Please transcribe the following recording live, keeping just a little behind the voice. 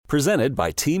Presented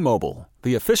by T-Mobile,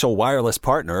 the official wireless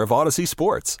partner of Odyssey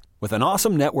Sports. With an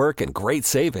awesome network and great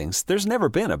savings, there's never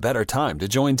been a better time to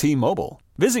join T-Mobile.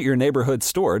 Visit your neighborhood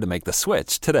store to make the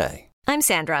switch today. I'm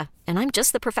Sandra, and I'm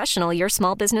just the professional your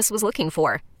small business was looking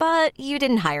for. But you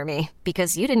didn't hire me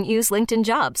because you didn't use LinkedIn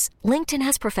Jobs. LinkedIn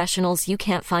has professionals you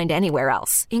can't find anywhere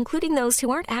else, including those who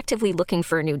aren't actively looking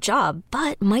for a new job,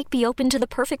 but might be open to the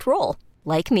perfect role,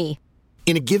 like me.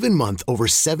 In a given month, over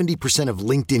 70% of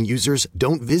LinkedIn users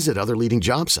don't visit other leading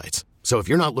job sites. So if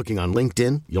you're not looking on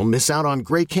LinkedIn, you'll miss out on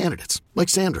great candidates like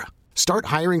Sandra. Start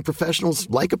hiring professionals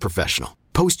like a professional.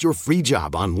 Post your free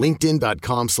job on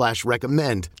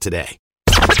linkedin.com/recommend today.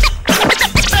 Say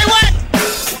what?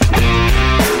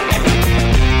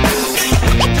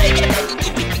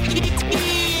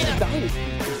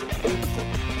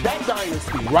 That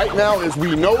dynasty right now, as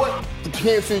we know it, the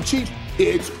Kansas City Chiefs,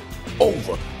 it's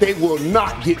over. They will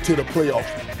not get to the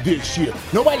playoffs this year.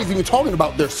 Nobody's even talking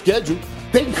about their schedule.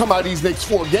 They can come out of these next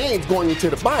 4 games going into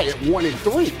the bye at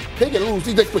 1-3. They can lose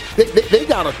these next. They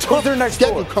got a tough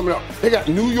schedule coming up. They got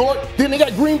New York, then they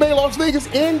got Green Bay, Las Vegas,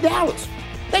 and Dallas.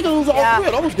 They can lose all 3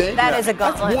 of those games. That is a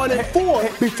gauntlet. That's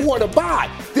 1-4 before the bye.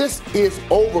 This is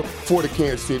over for the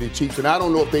Kansas City Chiefs, and I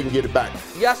don't know if they can get it back.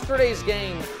 Yesterday's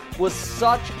game was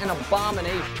such an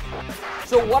abomination.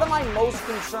 So what am I most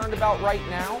concerned about right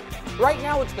now? Right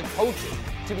now it's the coaches,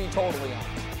 to be totally honest.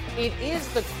 It is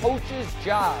the coach's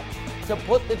job to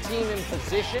put the team in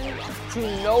position to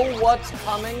know what's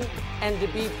coming and to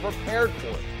be prepared for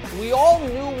it. We all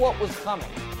knew what was coming.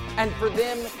 And for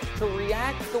them to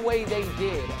react the way they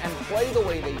did and play the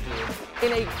way they did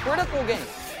in a critical game.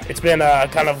 It's been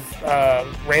kind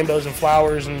of rainbows and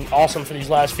flowers and awesome for these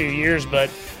last few years, but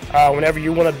whenever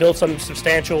you want to build something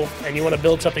substantial and you want to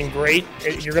build something great,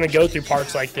 you're going to go through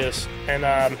parts like this. And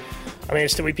I mean,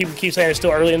 it's still, people keep saying it's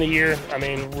still early in the year. I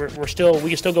mean, we can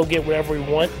still go get whatever we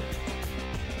want.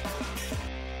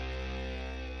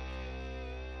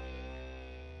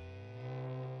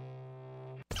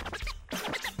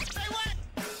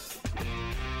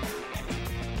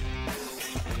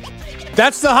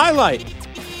 That's the highlight.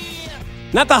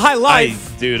 Not the highlight.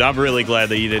 Dude, I'm really glad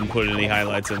that you didn't put any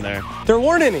highlights in there. There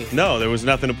weren't any. No, there was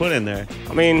nothing to put in there.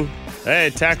 I mean,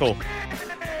 hey, tackle.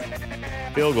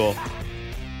 Field goal.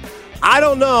 I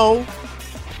don't know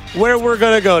where we're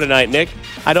going to go tonight, Nick.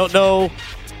 I don't know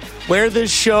where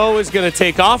this show is going to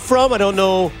take off from. I don't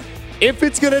know if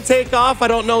it's going to take off. I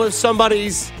don't know if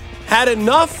somebody's had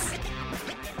enough.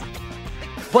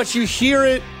 But you hear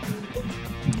it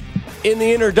in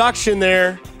the introduction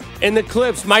there, in the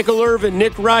clips. Michael Irvin,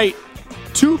 Nick Wright,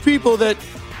 2 people that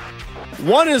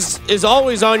one is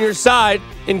always on your side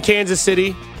in Kansas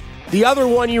City. The other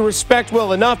one you respect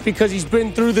well enough because he's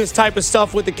been through this type of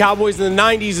stuff with the Cowboys in the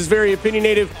 90s, is very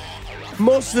opinionated.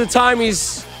 Most of the time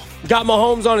he's got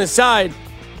Mahomes on his side.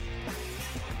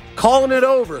 Calling it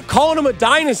over. Calling him a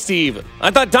dynasty even.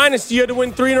 I thought dynasty you had to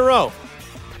win 3 in a row.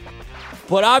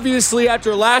 But obviously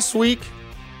after last week,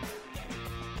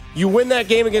 you win that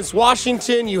game against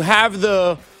Washington. You have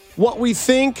what we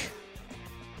think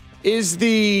is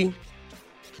the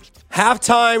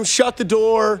halftime, shut the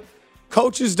door,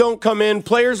 coaches don't come in,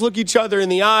 players look each other in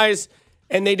the eyes,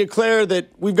 and they declare that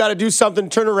we've got to do something,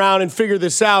 turn around and figure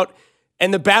this out.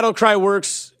 And the battle cry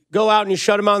works. Go out and you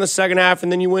shut them out in the second half,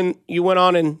 and then you went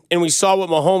on and we saw what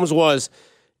Mahomes was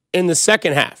in the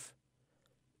second half.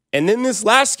 And then this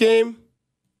last game,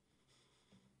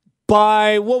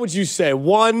 by, what would you say,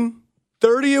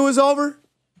 1:30 it was over?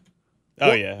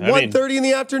 Oh, yeah. 1:30 in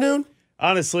the afternoon?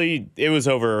 Honestly, it was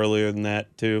over earlier than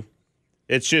that, too.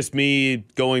 It's just me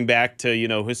going back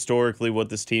to, historically what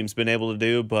this team's been able to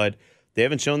do, but they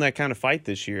haven't shown that kind of fight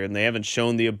this year, and they haven't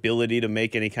shown the ability to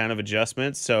make any kind of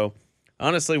adjustments. So,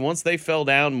 honestly, once they fell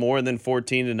down more than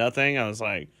 14-0, I was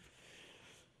like,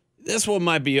 this one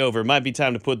might be over. It might be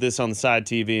time to put this on the side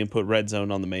TV and put Red Zone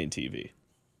on the main TV.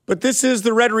 But this is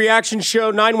the Red Reaction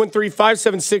Show,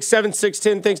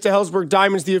 913-576-7610. Thanks to Helzberg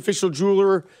Diamonds, the official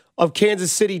jeweler of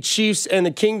Kansas City Chiefs and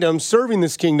the Kingdom, serving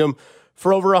this kingdom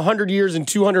for over 100 years in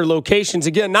 200 locations.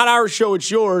 Again, not our show, it's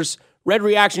yours. Red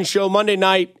Reaction Show, Monday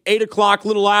night, 8 o'clock,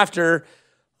 little after.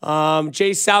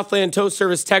 Jay Southland Tow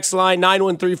Service text line,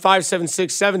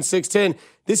 913-576-7610.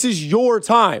 This is your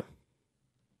time.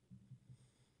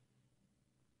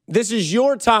 This is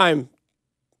your time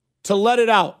to let it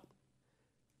out.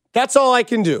 That's all I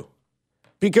can do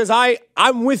because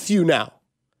I'm with you now.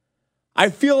 I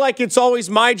feel like it's always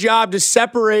my job to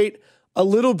separate a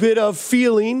little bit of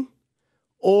feeling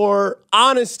or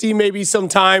honesty maybe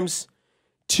sometimes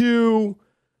to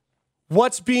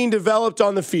what's being developed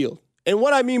on the field. And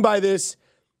what I mean by this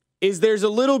is there's a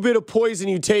little bit of poison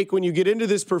you take when you get into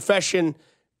this profession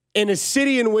in a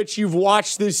city in which you've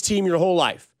watched this team your whole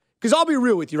life. Because I'll be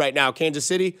real with you right now, Kansas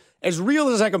City, as real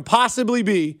as I can possibly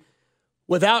be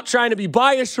without trying to be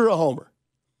biased or a homer.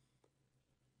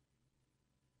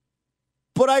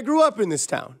 But I grew up in this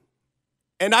town,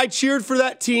 and I cheered for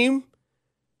that team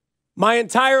my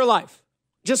entire life.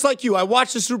 Just like you, I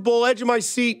watched the Super Bowl, edge of my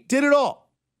seat, did it all.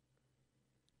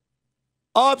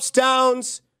 Ups,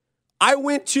 downs. I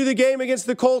went to the game against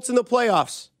the Colts in the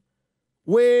playoffs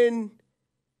when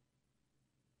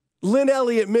Lynn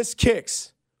Elliott missed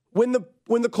kicks, when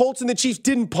the Colts and the Chiefs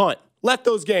didn't punt, left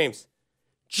those games,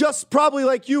 just probably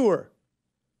like you were.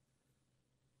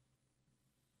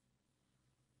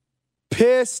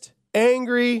 Pissed,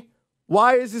 angry.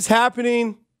 Why is this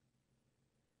happening?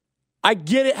 I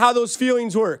get it how those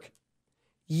feelings work.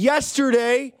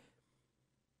 Yesterday,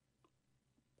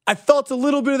 I felt a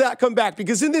little bit of that come back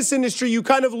because in this industry, you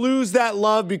kind of lose that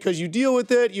love because you deal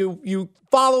with it, you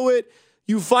follow it,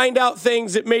 you find out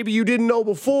things that maybe you didn't know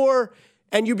before,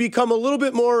 and you become a little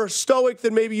bit more stoic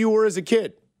than maybe you were as a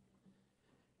kid.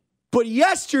 But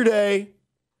yesterday,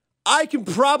 I can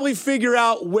probably figure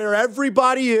out where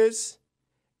everybody is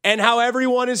and how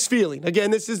everyone is feeling. Again,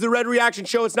 this is the Red Reaction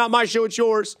Show. It's not my show, it's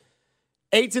yours.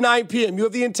 8 to 9 p.m. You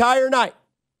have the entire night.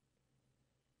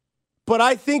 But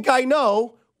I think I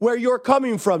know where you're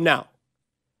coming from now.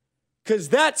 Because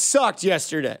that sucked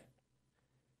yesterday.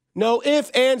 No ifs,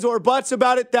 ands, or buts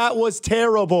about it. That was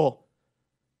terrible.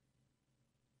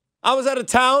 I was out of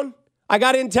town. I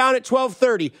got in town at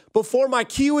 12:30. Before my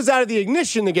key was out of the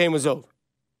ignition, the game was over.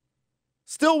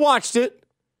 Still watched it.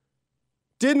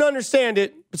 Didn't understand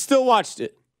it, but still watched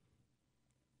it.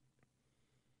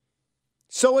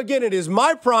 So again, it is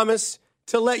my promise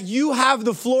to let you have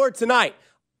the floor tonight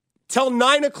till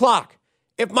 9 o'clock.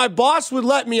 If my boss would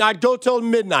let me, I'd go till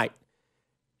midnight.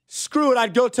 Screw it,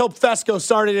 I'd go till Fesco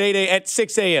started at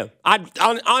 6 a.m.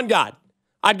 On God,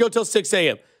 I'd go till 6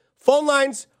 a.m. Phone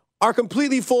lines are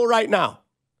completely full right now.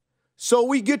 So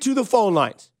we get to the phone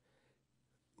lines.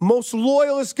 Most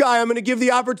loyalist guy, I'm going to give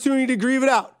the opportunity to grieve it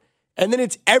out. And then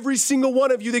it's every single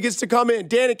one of you that gets to come in.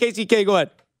 Dan and KCK, go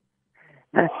ahead.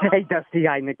 Hey, Dusty,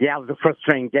 Nick. Yeah, it was a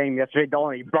frustrating game yesterday. The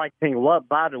only bright thing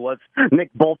about it was Nick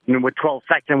Bolton with 12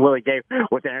 sacks and Willie Gay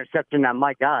with an interception. And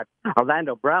my God,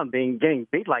 Orlando Brown getting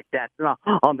beat like that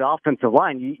on the offensive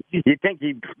line. You think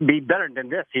he'd be better than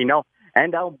this, you know?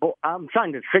 And I'm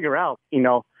trying to figure out, you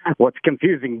know, what's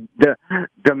confusing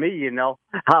to me, you know,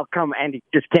 how come Andy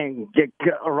just can't get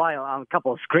right on a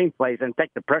couple of screenplays and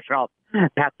take the pressure off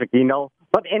Patrick, you know?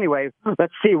 But anyway,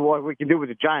 let's see what we can do with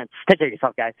the Giants. Take care of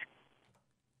yourself, guys.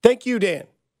 Thank you, Dan.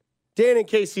 Dan and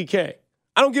KCK.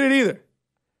 I don't get it either.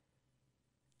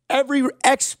 Every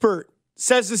expert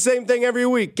says the same thing every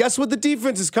week. Guess what the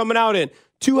defense is coming out in?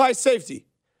 2 high safety.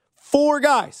 4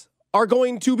 guys are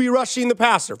going to be rushing the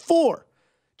passer. 4.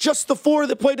 Just the 4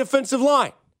 that play defensive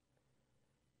line.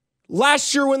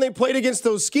 Last year when they played against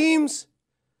those schemes,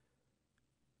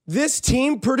 this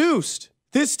team produced.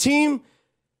 This team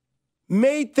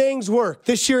made things work.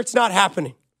 This year it's not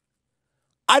happening.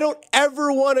 I don't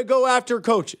ever want to go after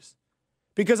coaches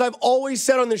because I've always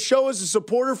said on the show as a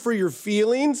supporter for your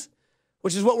feelings,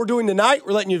 which is what we're doing tonight.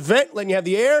 We're letting you vent, letting you have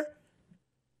the air.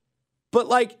 But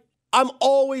like, I'm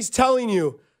always telling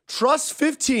you, trust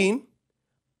 15.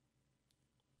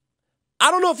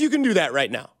 I don't know if you can do that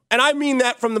right now. And I mean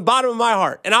that from the bottom of my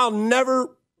heart. And I'll never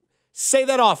say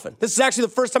that often. This is actually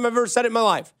the first time I've ever said it in my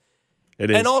life.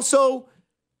 It is. And also,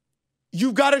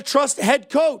 you've got to trust head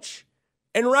coach.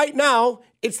 And right now,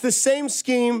 it's the same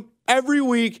scheme every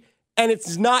week, and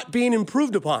it's not being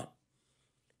improved upon.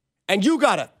 And you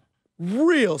got a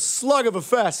real slug of a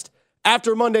fest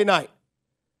after Monday night.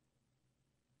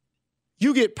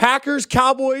 You get Packers,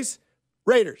 Cowboys,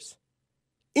 Raiders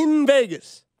in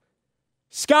Vegas.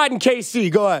 Scott and KC,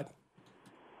 go ahead.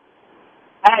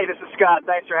 Hey, this is Scott.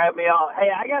 Thanks for having me on. Hey,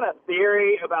 I got a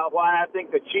theory about why I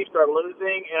think the Chiefs are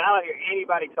losing, and I don't hear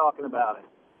anybody talking about it.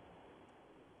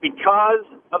 Because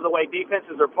of the way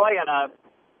defenses are playing us,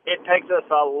 it takes us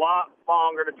a lot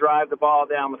longer to drive the ball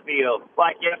down the field.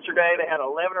 Like yesterday, they had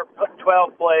 11 or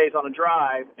 12 plays on a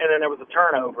drive, and then there was a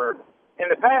turnover. In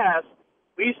the past,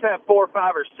 we used to have 4,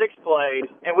 5, or 6 plays,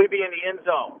 and we'd be in the end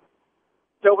zone.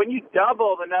 So when you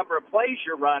double the number of plays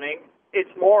you're running, it's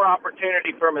more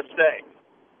opportunity for mistakes.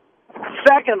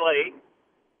 Secondly,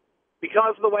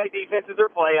 because of the way defenses are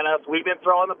playing us, we've been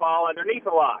throwing the ball underneath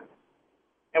a lot.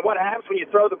 And what happens when you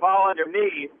throw the ball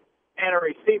underneath and a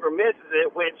receiver misses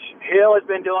it, which Hill has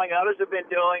been doing, others have been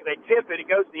doing, they tip it, it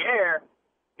goes in the air,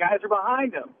 guys are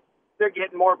behind them. They're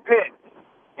getting more picks.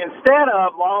 Instead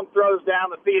of long throws down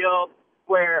the field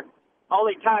where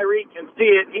only Tyreek can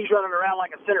see it. He's running around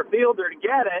like a center fielder to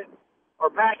get it, or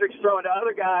Patrick's throwing to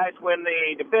other guys when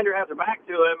the defender has their back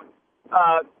to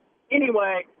him.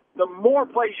 Anyway, the more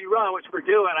plays you run, which we're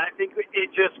doing, I think it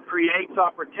just creates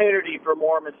opportunity for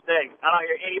more mistakes. I don't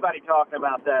hear anybody talking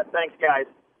about that. Thanks, guys.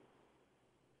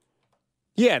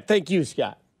 Yeah, thank you,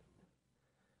 Scott.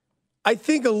 I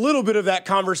think a little bit of that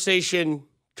conversation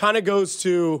kind of goes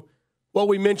to what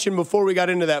we mentioned before we got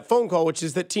into that phone call, which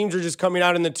is that teams are just coming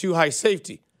out in the too high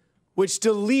safety, which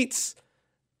deletes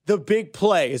the big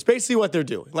play. It's basically what they're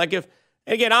doing. Like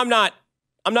again, I'm not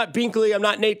Binkley, I'm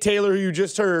not Nate Taylor, who you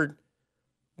just heard,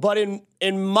 but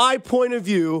in my point of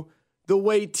view, the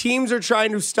way teams are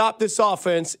trying to stop this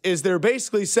offense is they're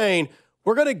basically saying,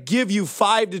 we're going to give you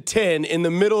 5 to 10 in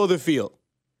the middle of the field.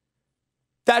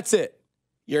 That's it.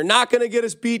 You're not going to get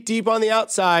us beat deep on the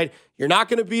outside. You're not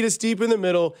going to beat us deep in the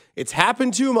middle. It's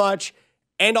happened too much.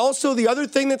 And also the other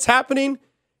thing that's happening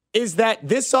is that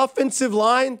this offensive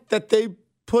line that they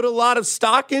put a lot of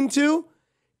stock into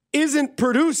isn't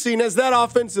producing as that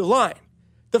offensive line.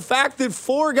 The fact that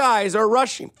 4 guys are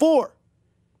rushing, 4,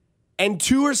 and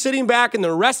 2 are sitting back and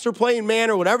the rest are playing man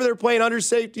or whatever they're playing under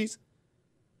safeties,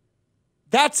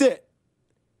 that's it.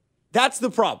 That's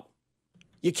the problem.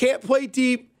 You can't play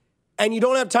deep. And you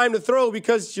don't have time to throw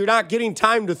because you're not getting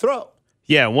time to throw.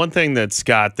 Yeah, one thing that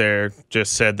Scott there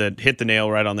just said that hit the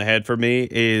nail right on the head for me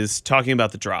is talking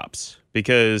about the drops.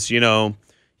 Because,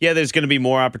 there's going to be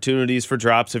more opportunities for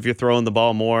drops if you're throwing the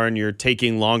ball more and you're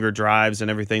taking longer drives and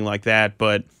everything like that.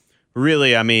 But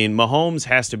really, Mahomes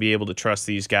has to be able to trust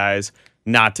these guys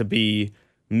not to be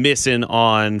missing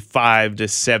on 5 to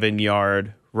 7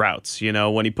 yard routes.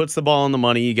 When he puts the ball on the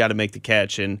money, you got to make the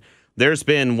catch. And there's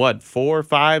been, 4 or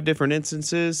 5 different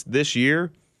instances this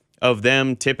year of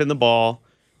them tipping the ball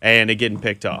and it getting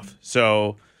picked off.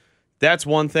 So that's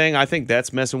one thing. I think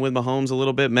that's messing with Mahomes a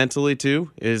little bit mentally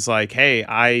too, is like, hey,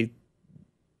 I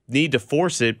need to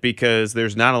force it because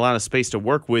there's not a lot of space to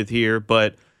work with here.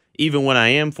 But even when I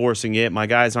am forcing it, my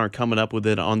guys aren't coming up with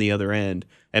it on the other end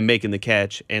and making the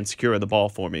catch and securing the ball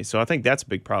for me. So I think that's a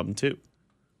big problem too.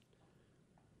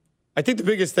 I think the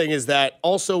biggest thing is that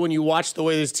also when you watch the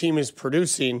way this team is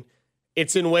producing,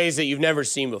 it's in ways that you've never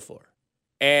seen before.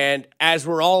 And as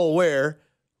we're all aware,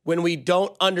 when we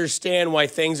don't understand why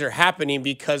things are happening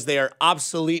because they are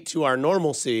obsolete to our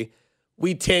normalcy,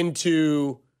 we tend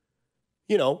to,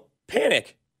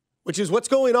 panic, which is what's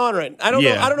going on right now. I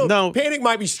don't know. No, panic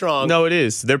might be strong. No, it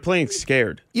is. They're playing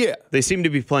scared. Yeah. They seem to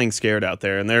be playing scared out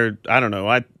there. And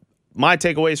my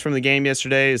takeaways from the game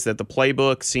yesterday is that the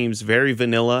playbook seems very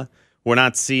vanilla. We're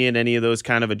not seeing any of those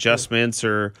kind of adjustments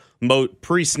or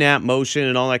pre-snap motion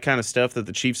and all that kind of stuff that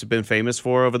the Chiefs have been famous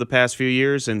for over the past few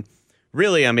years. And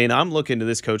really, I'm looking to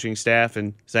this coaching staff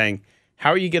and saying, how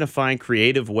are you going to find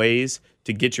creative ways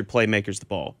to get your playmakers the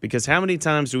ball? Because how many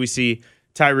times do we see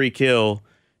Tyreek Hill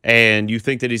and you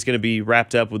think that he's going to be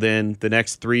wrapped up within the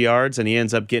next 3 yards and he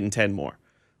ends up getting 10 more?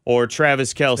 Or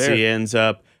Travis Kelce ends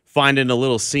up finding a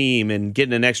little seam and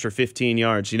getting an extra 15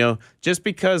 yards. Just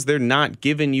because they're not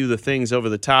giving you the things over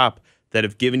the top that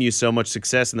have given you so much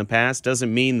success in the past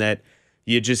doesn't mean that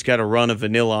you just got to run a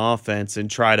vanilla offense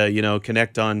and try to,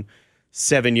 connect on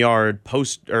 7-yard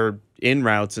post or in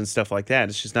routes and stuff like that.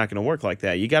 It's just not going to work like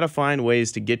that. You got to find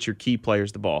ways to get your key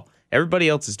players the ball. Everybody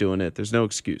else is doing it. There's no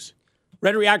excuse.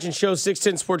 Red Reaction Show,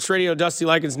 610 Sports Radio, Dusty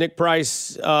Likens, Nick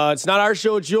Price. It's not our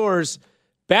show, it's yours.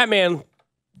 Batman,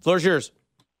 floor's yours.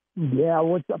 Yeah,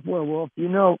 what's up, Werewolf?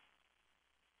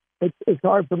 It's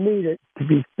hard for me to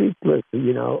be speechless.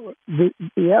 The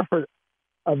effort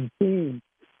of the team,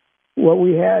 what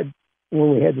we had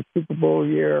when we had the Super Bowl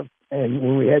year and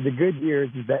when we had the good years,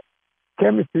 is that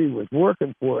chemistry was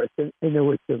working for us, and there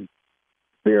was some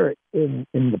spirit in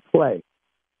the play.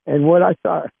 And what I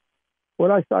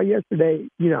saw yesterday,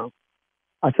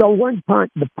 I saw one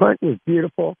punt. The punt was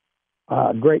beautiful,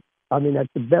 great. That's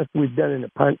the best we've done in a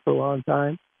punt for a long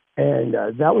time. And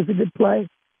that was a good play.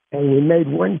 And we made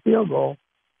one field goal.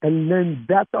 And then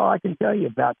that's all I can tell you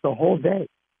about the whole day.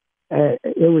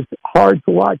 It was hard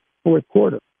to watch fourth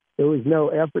quarter. There was no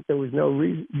effort. There was no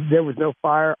reason. There was no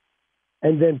fire.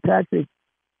 And then Patrick,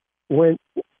 when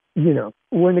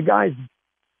the guys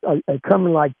are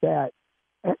coming like that,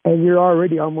 and you're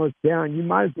already almost down, you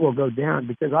might as well go down,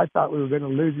 because I thought we were going to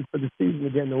lose it for the season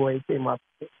again the way it came up.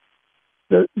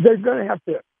 So they're going to have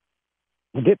to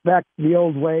get back to the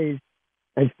old ways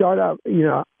and start out.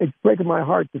 It's breaking my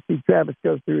heart to see Travis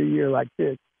go through a year like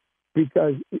this,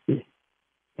 because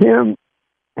him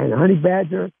and Honey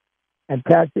Badger and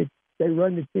Patrick, they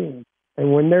run the team.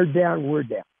 And when they're down, we're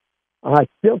down. I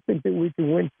still think that we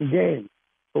can win some games,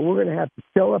 but we're going to have to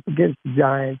show up against the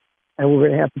Giants and we're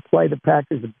going to have to play the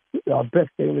Packers the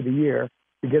best game of the year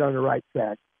to get on the right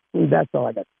track. And that's all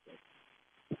I got to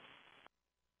say.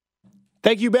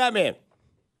 Thank you, Batman.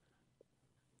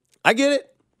 I get it.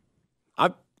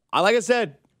 I like I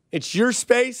said, it's your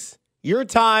space, your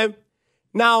time.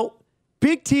 Now,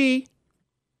 Big T,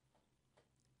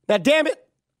 now damn it,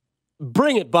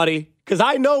 bring it, buddy, because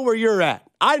I know where you're at.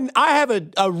 I have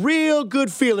a real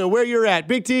good feeling where you're at.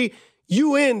 Big T,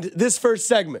 you end this first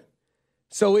segment.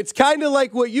 So it's kind of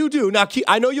like what you do. Now,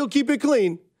 I know you'll keep it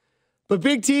clean, but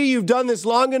Big T, you've done this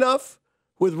long enough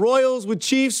with Royals, with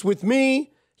Chiefs, with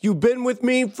me. You've been with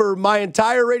me for my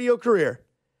entire radio career.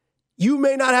 You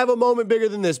may not have a moment bigger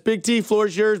than this. Big T, floor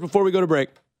is yours before we go to break.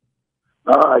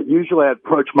 Usually I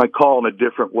approach my call in a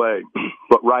different way,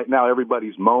 but right now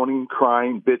everybody's moaning,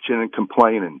 crying, bitching, and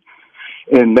complaining,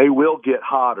 and they will get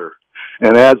hotter.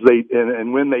 And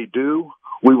and when they do,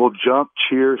 we will jump,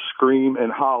 cheer, scream,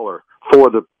 and holler for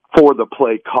the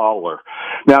play caller.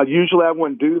 Now, usually I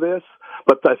wouldn't do this,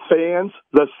 but the fans,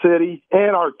 the city,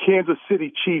 and our Kansas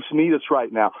City Chiefs need us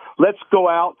right now. Let's go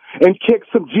out and kick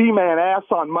some G-Man ass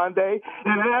on Monday.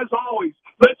 And as always,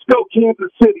 let's go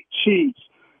Kansas City Chiefs.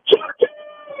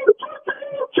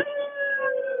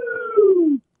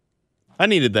 I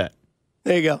needed that.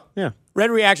 There you go. Yeah. Red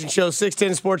Reaction Show,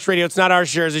 610 Sports Radio. It's not our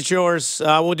shares, it's yours.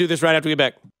 We'll do this right after we get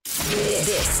back.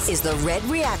 This is the Red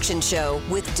Reaction Show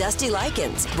with Dusty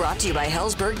Likens, brought to you by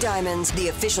Hellsberg Diamonds, the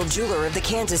official jeweler of the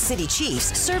Kansas City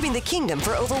Chiefs, serving the kingdom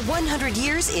for over 100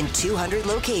 years in 200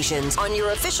 locations. On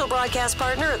your official broadcast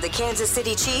partner of the Kansas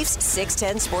City Chiefs,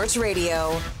 610 Sports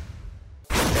Radio.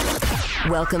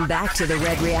 Welcome back to the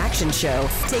Red Reaction Show.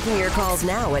 Taking your calls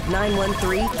now at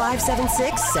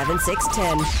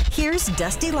 913-576-7610. Here's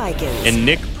Dusty Likens. And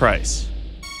Nick Price.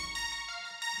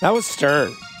 That was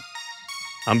stern.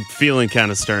 I'm feeling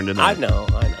kind of stern tonight. I know.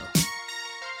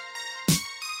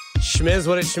 Schmiz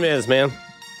what it schmiz, man.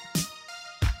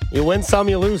 You win some,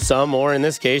 you lose some, or in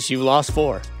this case, you lost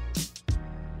 4.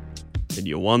 And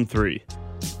you won 3.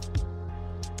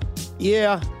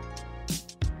 Yeah.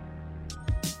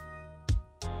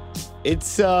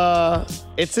 It's a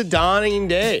dawning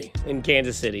day in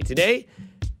Kansas City. Today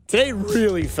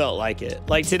really felt like it.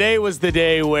 Like today was the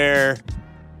day where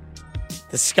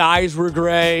the skies were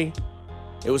gray.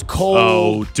 It was cold.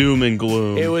 Oh, doom and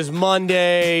gloom. It was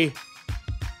Monday.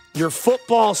 Your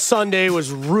football Sunday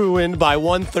was ruined by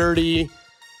 1:30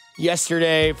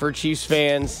 yesterday for Chiefs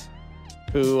fans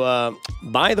who,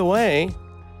 by the way,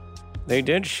 they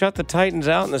did shut the Titans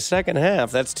out in the second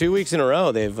half. That's 2 weeks in a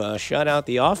row. They've shut out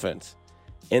the offense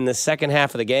in the second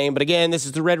half of the game. But again, this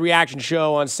is the Red Reaction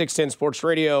Show on 610 Sports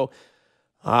Radio.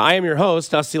 I am your host,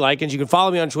 Dusty Likens. You can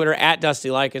follow me on Twitter at Dusty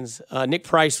Likens. Nick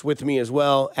Price with me as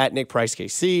well at Nick Price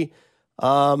KC.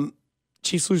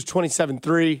 Chiefs lose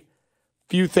 27-3.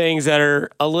 Few things that are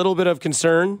a little bit of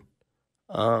concern.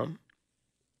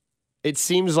 It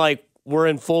seems like we're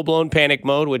in full-blown panic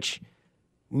mode, which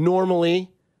normally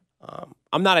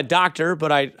I'm not a doctor,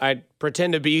 but I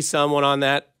pretend to be someone on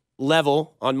that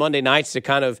level on Monday nights to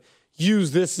kind of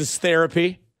use this as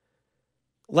therapy.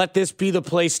 Let this be the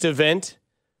place to vent.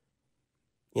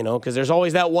 You know, because there's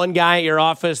always that one guy at your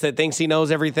office that thinks he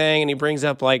knows everything and he brings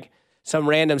up like some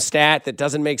random stat that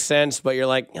doesn't make sense, but you're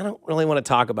like, I don't really want to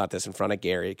talk about this in front of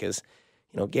Gary because,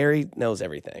 you know, Gary knows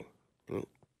everything. And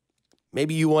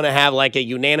maybe you want to have like a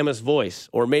unanimous voice,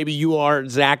 or maybe you are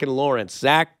Zach and Lawrence.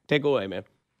 Zach, take away, man.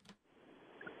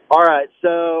 All right,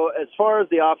 so as far as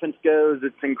the offense goes,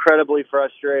 it's incredibly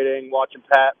frustrating watching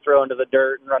Pat throw into the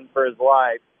dirt and run for his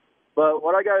life. But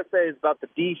what I got to say is about the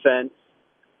defense.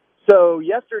 So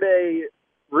yesterday,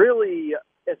 really,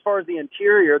 as far as the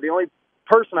interior, the only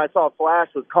person I saw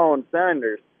flash was Colin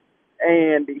Sanders,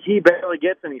 and he barely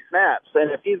gets any snaps.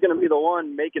 And if he's going to be the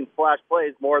one making flash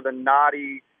plays more than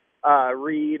Noddy,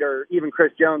 Reed, or even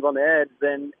Chris Jones on the edge,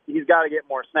 then he's got to get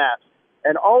more snaps.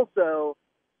 And also,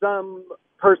 some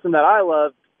person that I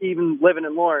love, even living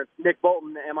in Lawrence, Nick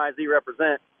Bolton, MIZ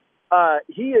represent,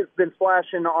 he has been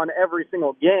flashing on every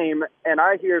single game, and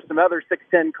I hear some other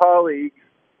 6'10 colleagues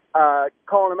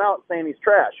calling him out saying he's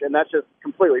trash, and that's just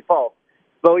completely false.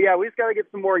 So, yeah, we've got to get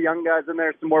some more young guys in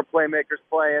there, some more playmakers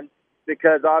playing,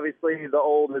 because obviously the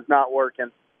old is not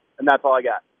working, and that's all I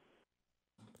got.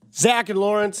 Zach and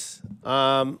Lawrence,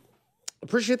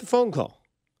 appreciate the phone call.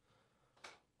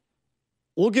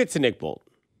 We'll get to Nick Bolton.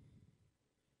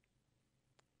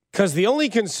 Because the only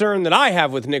concern that I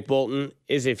have with Nick Bolton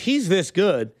is if he's this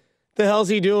good, the hell's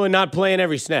he doing not playing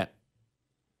every snap?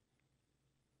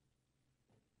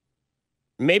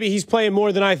 Maybe he's playing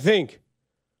more than I think.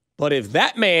 But if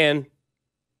that man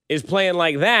is playing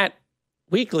like that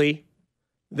weekly,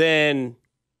 then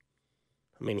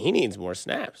I mean, he needs more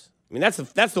snaps. I mean,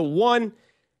 that's the one,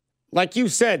 like you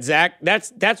said, Zach,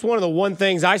 that's one of the one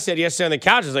things I said yesterday on the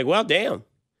couch. I was like, well, damn.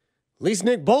 At least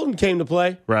Nick Bolton came to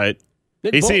play. Right.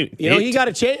 Nick Bolton, he got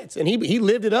a chance, and he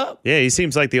lived it up. Yeah, he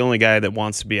seems like the only guy that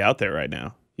wants to be out there right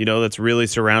now. That's really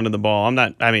surrounding the ball.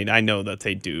 I know that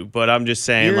they do, but I'm just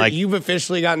saying, you've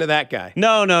officially gotten to that guy.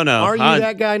 No. Are you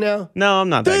that guy now? No, I'm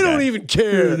not that guy. They don't even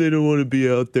care. They don't want to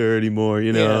be out there anymore,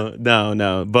 Yeah.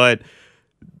 No. But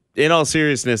in all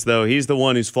seriousness, though, he's the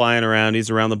one who's flying around. He's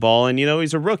around the ball, and,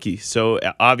 he's a rookie. So,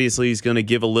 obviously, he's going to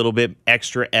give a little bit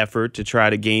extra effort to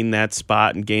try to gain that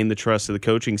spot and gain the trust of the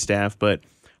coaching staff. But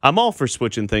I'm all for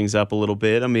switching things up a little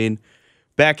bit. I mean,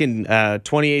 back in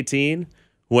 2018,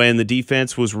 when the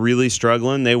defense was really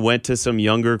struggling, they went to some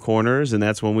younger corners, and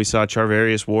that's when we saw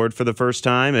Charvarius Ward for the first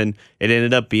time, and it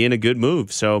ended up being a good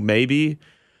move. So maybe a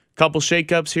couple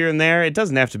shakeups here and there. It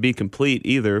doesn't have to be complete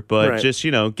either, but just,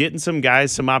 getting some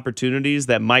guys some opportunities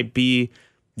that might be,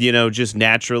 just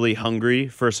naturally hungry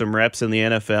for some reps in the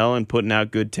NFL and putting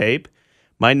out good tape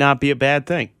might not be a bad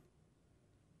thing.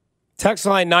 Text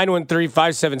line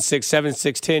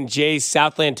 913-576-7610. Jay's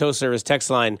Southland Tow Service text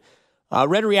line.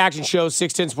 Red Reaction Show,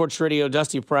 610 Sports Radio,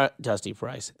 Dusty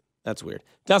Price. That's weird.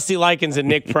 Dusty Likens and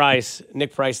Nick Price.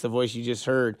 Nick Price, the voice you just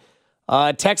heard.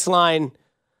 Text line,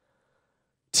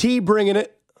 T bringing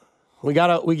it. We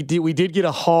did get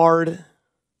a hard,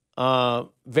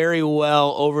 very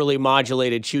well overly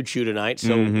modulated choo-choo tonight,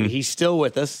 so he's still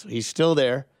with us. He's still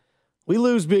there. We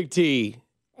lose Big T.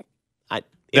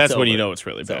 That's when you know it's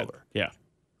really bad. Over. Yeah.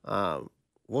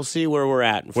 We'll see where we're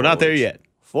at. We're not there yet.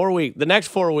 4 weeks. The next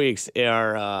 4 weeks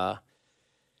are,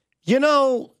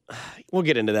 we'll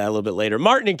get into that a little bit later.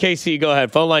 Martin and KC, go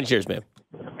ahead. Phone line, cheers, man.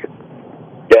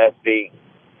 Dusty,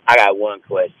 I got one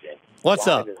question. What's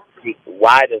up?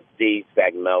 Why does Steve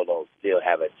Spagnuolo still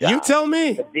have a job? You tell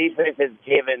me. The defense has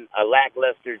given a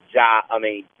lackluster job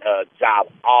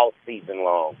all season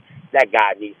long. That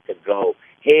guy needs to go.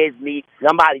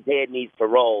 Somebody's head needs to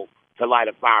roll to light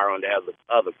a fire on the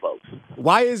other folks.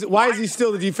 Why is he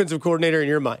still the defensive coordinator in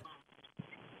your mind?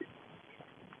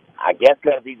 I guess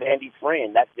because he's Andy's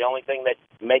friend. That's the only thing that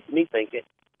makes me think it.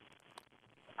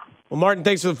 Well, Martin,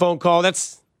 thanks for the phone call.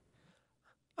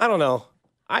 I don't know.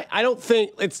 I don't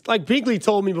think it's like Binkley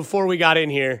told me before we got in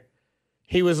here.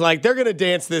 He was like, they're going to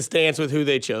dance this dance with who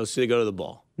they chose to go to the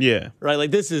ball. Yeah. Right.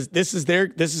 Like this is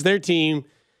their team.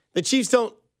 The Chiefs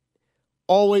don't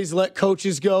always let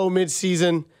coaches go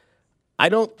midseason. I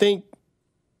don't think.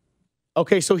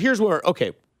 Okay, so here's where.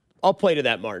 Okay, I'll play to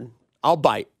that, Martin. I'll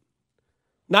bite.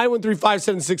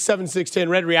 913-576-7610,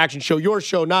 Red Reaction Show. Your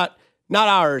show, not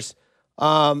ours.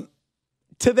 To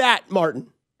that, Martin.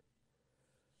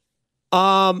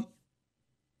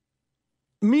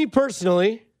 Me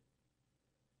personally,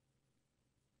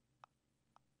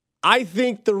 I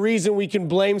think the reason we can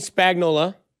blame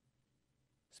Spagnuolo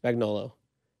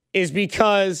is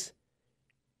because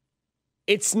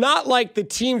it's not like the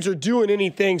teams are doing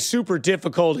anything super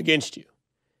difficult against you.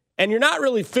 And you're not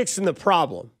really fixing the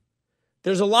problem.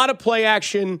 There's a lot of play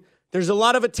action. There's a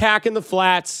lot of attack in the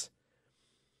flats.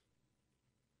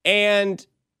 And,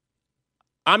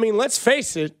 I mean, let's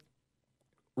face it,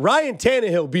 Ryan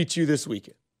Tannehill beat you this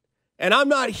weekend. And I'm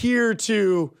not here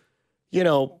to,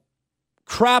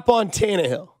 crap on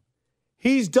Tannehill.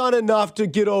 He's done enough to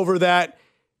get over that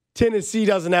Tennessee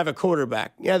doesn't have a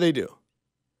quarterback. Yeah, they do.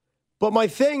 But my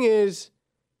thing is,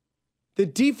 the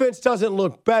defense doesn't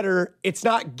look better. It's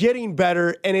not getting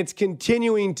better, and it's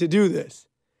continuing to do this.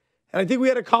 And I think we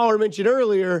had a caller mention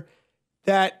earlier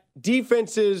that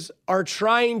defenses are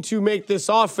trying to make this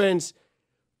offense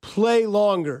play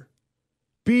longer,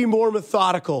 be more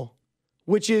methodical,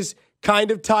 which is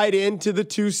kind of tied into the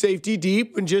two safety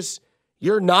deep and just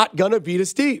you're not going to beat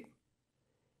us deep.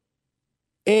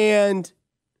 And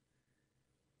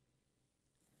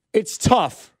it's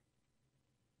tough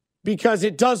because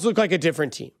it does look like a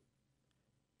different team.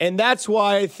 And that's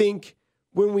why I think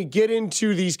when we get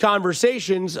into these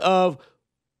conversations of,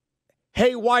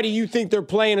 hey, why do you think they're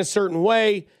playing a certain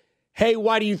way? Hey,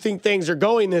 why do you think things are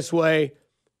going this way?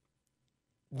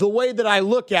 The way that I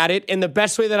look at it and the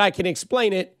best way that I can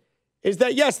explain it is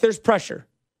that, yes, there's pressure.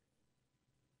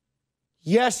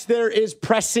 Yes, there is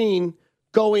pressing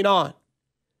going on.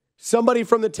 Somebody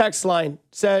from the text line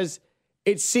says,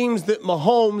 it seems that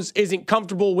Mahomes isn't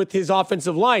comfortable with his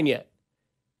offensive line yet.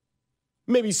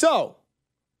 Maybe so.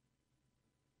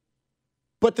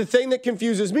 But the thing that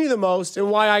confuses me the most and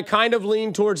why I kind of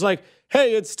lean towards like,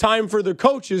 hey, it's time for the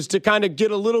coaches to kind of get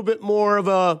a little bit more of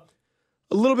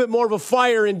a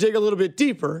fire and dig a little bit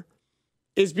deeper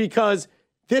is because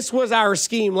this was our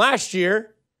scheme last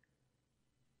year.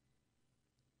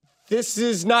 this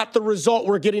is not the result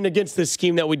we're getting against this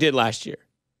scheme that we did last year.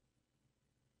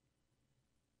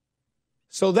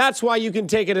 So that's why you can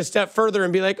take it a step further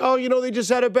and be like, oh, they just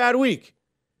had a bad week.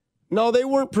 No, they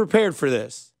weren't prepared for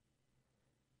this.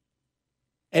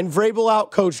 And Vrabel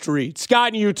out-coached Reed. Scott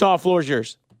in Utah, floor's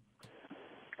yours.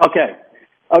 Okay,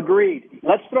 agreed.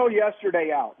 Let's throw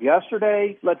yesterday out.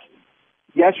 Yesterday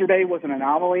was an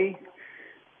anomaly.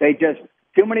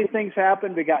 Too many things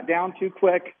happened. We got down too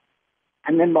quick,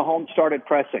 and then Mahomes started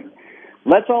pressing.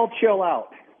 Let's all chill out.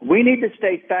 We need to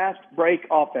stay fast break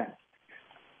offense.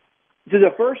 To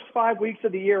the first 5 weeks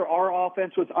of the year, our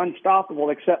offense was unstoppable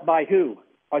except by who?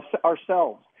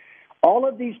 Ourselves. All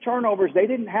of these turnovers, they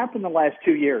didn't happen the last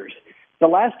 2 years. The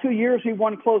last 2 years, we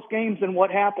won close games, and what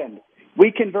happened?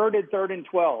 We converted 3rd and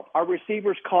 12. Our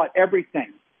receivers caught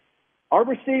everything. Our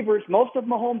receivers, most of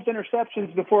Mahomes'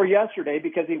 interceptions before yesterday,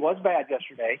 because he was bad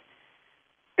yesterday,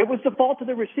 it was the fault of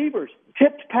the receivers.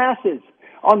 Tipped passes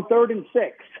on 3rd and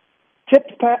 6.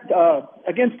 Tipped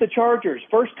against the Chargers.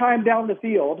 First time down the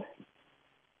field,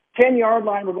 10-yard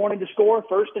line, we're going to score,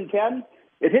 1st and 10.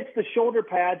 It hits the shoulder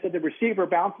pads of the receiver,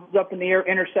 bounces up in the air,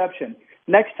 interception.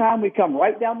 Next time we come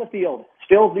right down the field,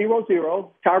 still 0-0.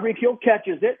 Tyreek Hill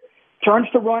catches it, turns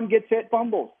to run, gets hit,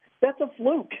 fumbles. That's a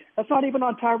fluke. That's not even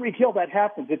on Tyreek Hill. That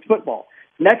happens. It's football.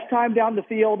 Next time down the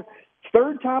field,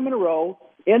 3rd time in a row,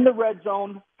 in the red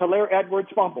zone, Hilaire Edwards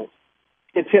fumbles.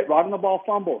 It's hit right on the ball,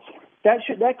 fumbles. That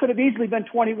could have easily been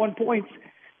 21 points.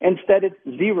 Instead, it's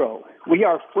 0. We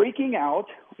are freaking out.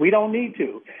 We don't need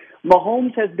to.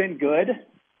 Mahomes has been good,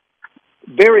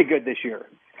 very good this year.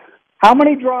 How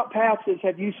many drop passes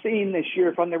have you seen this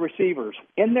year from the receivers?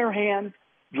 In their hands,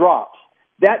 drops.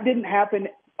 That didn't happen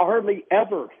hardly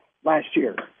ever last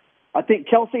year. I think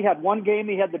Kelsey had one game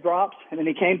he had the drops, and then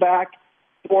he came back.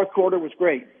 Fourth quarter was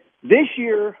great. This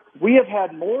year, we have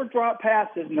had more drop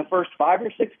passes in the first 5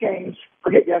 or 6 games.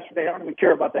 Forget yesterday. I don't even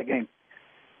care about that game.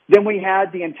 Than we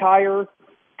had the entire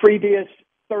previous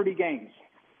 30 games.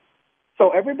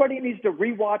 So everybody needs to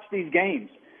rewatch these games.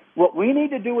 What we need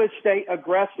to do is stay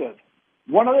aggressive.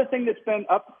 One other thing that's been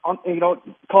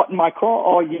caught in my craw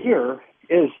all year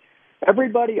is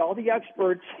everybody, all the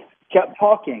experts, kept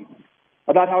talking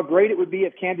about how great it would be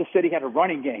if Kansas City had a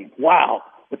running game. Wow,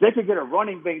 if they could get a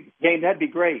running game, that'd be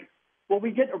great. Well,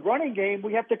 we get a running game,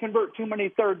 we have to convert too many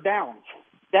 3rd downs.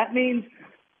 That means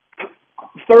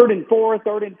 3rd and 4,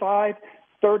 3rd and 5,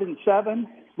 3rd and 7.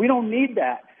 We don't need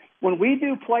that. When we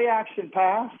do play-action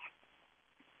pass,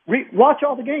 watch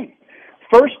all the games.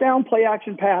 First down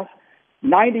play-action pass,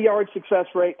 90%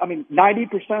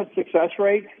 success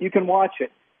rate. You can watch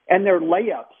it. And they're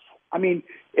layups.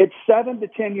 It's 7 to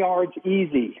 10 yards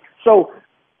easy. So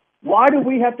why do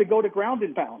we have to go to ground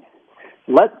and pound?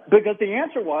 Because the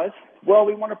answer was,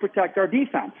 we want to protect our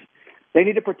defense. They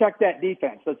need to protect that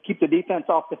defense. Let's keep the defense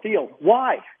off the field.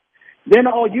 Why? Then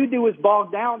all you do is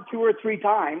bog down 2 or 3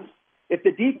 times. If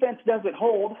the defense doesn't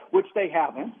hold, which they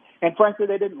haven't, and frankly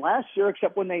they didn't last year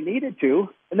except when they needed to,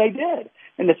 and they did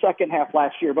in the second half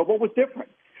last year. But what was different?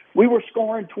 We were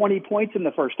scoring 20 points in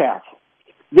the first half.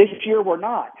 This year we're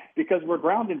not because we're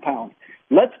ground and pound.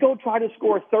 Let's go try to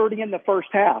score 30 in the first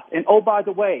half. And oh, by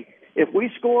the way, if we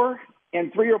score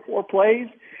in 3 or 4 plays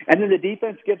and then the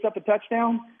defense gives up a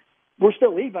touchdown, we're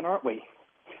still even, aren't we?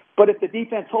 But if the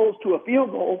defense holds to a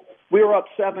field goal, we're up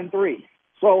 7-3.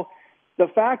 So the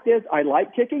fact is, I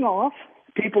like kicking off.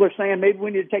 People are saying maybe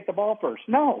we need to take the ball first.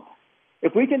 No.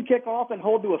 If we can kick off and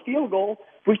hold to a field goal,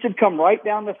 we should come right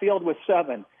down the field with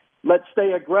 7. Let's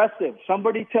stay aggressive.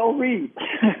 Somebody tell Reed.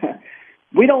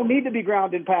 We don't need to be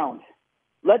ground and pound.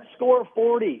 Let's score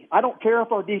 40. I don't care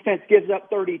if our defense gives up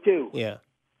 32. Yeah.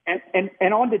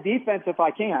 And on to defense, if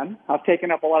I can. I've taken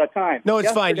up a lot of time. No,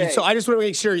 it's fine. So I just want to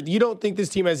make sure you don't think this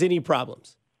team has any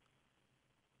problems.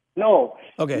 No.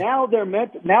 Okay. Now they're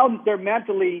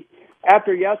mentally,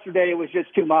 after yesterday, it was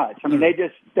just too much.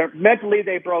 Mentally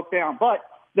they broke down. But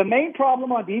the main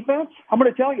problem on defense, I'm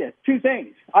going to tell you 2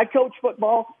 things. I coach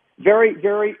football very,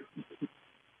 very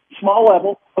small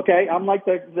level. Okay, I'm like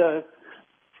the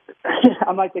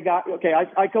guy. Okay,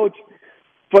 I coach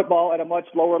football at a much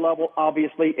lower level.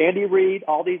 Obviously, Andy Reid,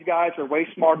 all these guys are way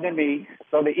smarter than me.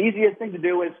 So the easiest thing to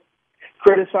do is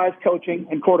criticize coaching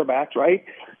and quarterbacks, right?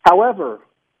 However,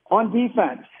 on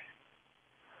defense,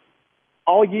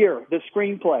 all year, the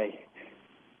screenplay.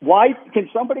 Why can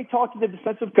somebody talk to the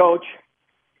defensive coach?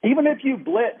 Even if you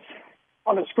blitz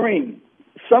on a screen,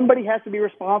 somebody has to be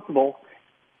responsible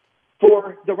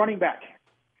for the running back.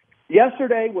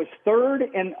 Yesterday was 3rd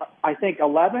and, I think,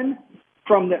 11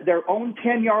 from their own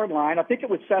 10-yard line. I think it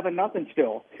was 7-0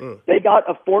 still. They got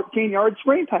a 14-yard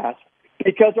screen pass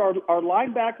because our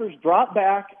linebackers dropped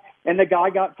back and the guy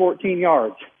got 14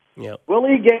 yards. Yep.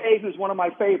 Willie Gay, who's one of my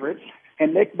favorites,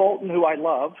 and Nick Bolton, who I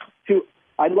love.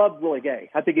 I love Willie Gay.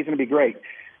 I think he's going to be great.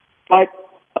 But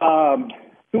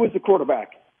who was the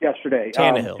quarterback yesterday?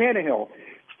 Tannehill.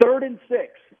 3rd and 6.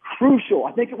 Crucial.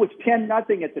 I think it was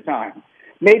 10-0 at the time.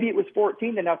 Maybe it was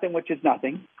 14-0, which is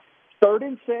nothing. 3rd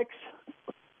and 6.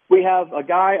 We have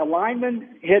a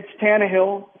lineman hits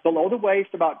Tannehill below the waist,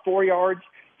 about 4 yards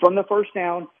from the first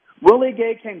down. Willie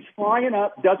Gay comes flying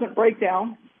up, doesn't break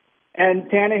down, and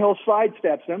Tannehill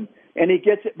sidesteps him, and he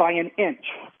gets it by an inch.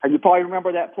 And you probably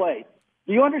remember that play.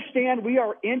 Do you understand? We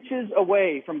are inches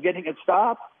away from getting a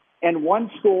stop and one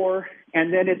score,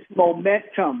 and then it's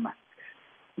momentum.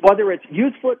 Whether it's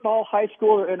youth football, high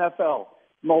school, or NFL,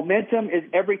 momentum is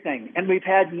everything. And we've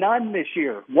had none this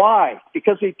year. Why?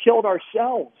 Because we killed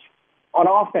ourselves on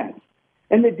offense.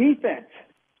 And the defense,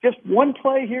 just one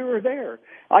play here or there.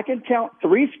 I can count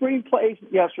 3 screen plays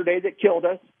yesterday that killed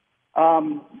us.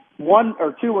 1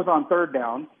 or 2 was on 3rd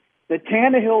down. The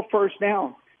Tannehill first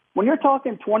down. When you're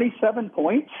talking 27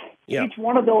 points, each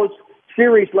one of those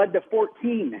series led to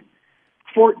 14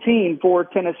 for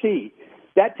Tennessee.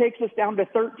 That takes us down to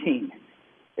 13.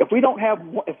 If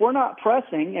we're not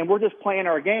pressing and we're just playing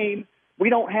our game, we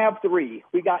don't have 3.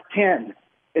 We got 10.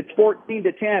 It's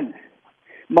 14-10.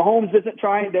 Mahomes isn't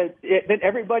trying to.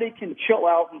 Everybody can chill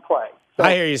out and play. So,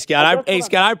 I hear you, Scott.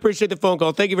 Scott, I appreciate the phone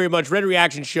call. Thank you very much. Red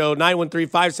Reaction Show,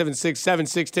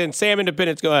 913-576-7610. Sam,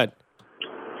 Independence, go ahead.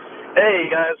 Hey,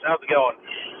 guys. How's it going?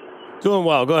 Doing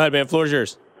well. Go ahead, man. Floor is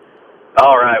yours.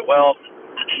 All right. Well,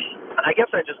 I guess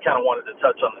I just kind of wanted to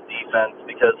touch on the defense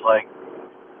because,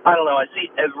 I don't know, I see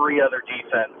every other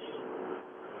defense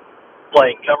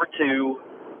playing cover 2,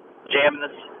 jam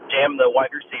the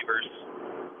wide receivers,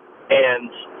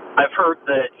 and I've heard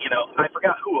that, I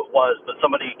forgot who it was, but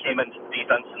somebody came into the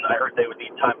defense, and I heard they would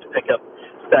need time to pick up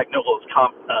Spagnuolo's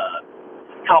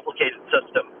complicated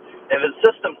system. If his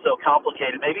system's so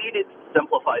complicated, maybe he needs to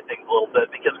simplify things a little bit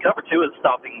because cover 2 is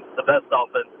stopping the best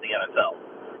offense in the NFL.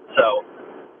 So,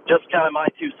 just kind of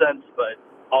my 2 cents, but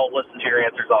I'll listen to your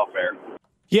answers off air.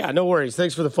 Yeah, no worries.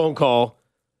 Thanks for the phone call.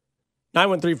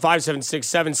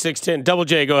 913-576-7610. Double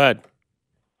J, go ahead.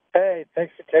 Hey,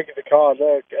 thanks for taking the call.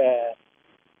 Look,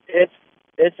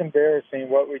 it's embarrassing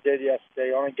what we did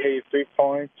yesterday. Only gave 3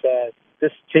 points.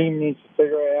 This team needs to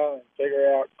figure it out and figure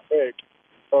it out quick.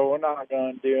 So we're not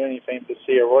going to do anything this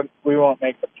year. We won't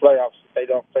make the playoffs if they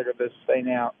don't figure this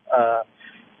thing out.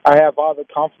 I have all the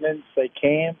confidence they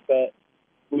can, but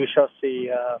we shall see.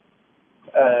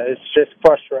 It's just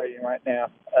frustrating right now.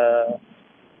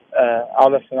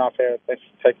 I'll listen off air. Thanks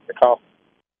for taking the call.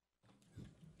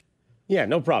 Yeah,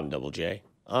 no problem, Double J.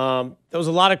 There was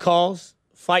a lot of calls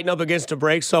fighting up against a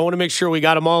break, so I want to make sure we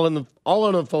got them all on the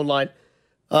phone line.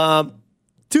 To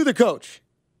the coach.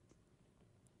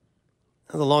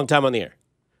 That was a long time on the air,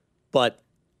 but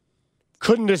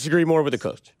couldn't disagree more with the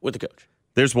coach.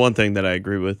 There's one thing that I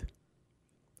agree with.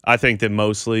 I think that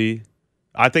most of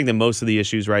the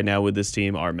issues right now with this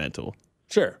team are mental.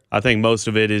 Sure. I think most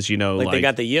of it is, like they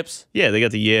got the yips? Yeah, they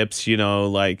got the yips,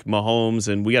 like Mahomes,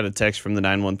 and we got a text from the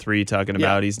 913 talking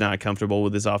about he's not comfortable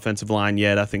with his offensive line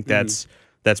yet. I think that's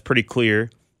pretty clear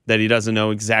that he doesn't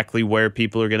know exactly where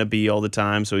people are going to be all the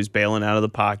time, so he's bailing out of the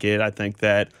pocket. I think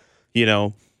that,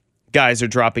 guys are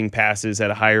dropping passes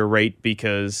at a higher rate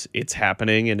because it's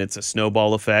happening and it's a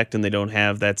snowball effect and they don't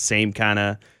have that same kind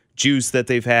of juice that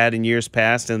they've had in years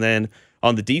past. And then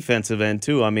on the defensive end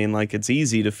too, it's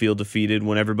easy to feel defeated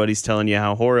when everybody's telling you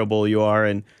how horrible you are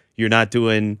and you're not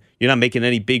making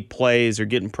any big plays or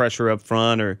getting pressure up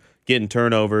front or getting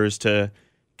turnovers to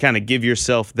kind of give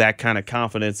yourself that kind of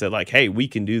confidence that hey, we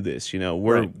can do this,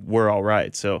 we're all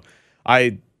right. So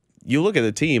you look at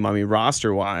the team,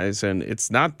 roster-wise, and it's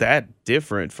not that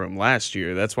different from last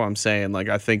year. That's why I'm saying,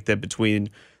 I think that between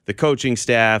the coaching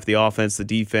staff, the offense, the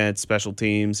defense, special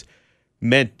teams,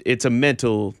 it's a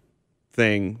mental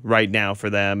thing right now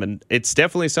for them. And it's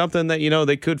definitely something that,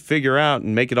 they could figure out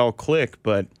and make it all click.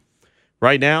 But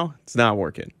right now, it's not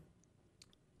working.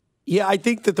 Yeah, I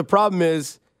think that the problem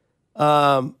is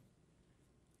that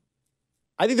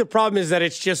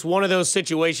it's just one of those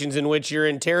situations in which you're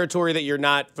in territory that you're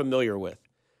not familiar with.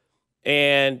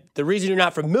 And the reason you're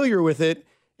not familiar with it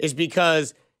is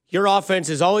because your offense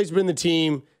has always been the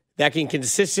team that can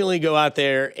consistently go out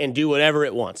there and do whatever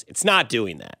it wants. It's not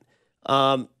doing that.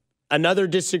 Another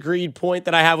disagreed point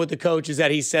that I have with the coach is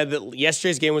that he said that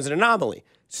yesterday's game was an anomaly.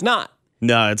 It's not.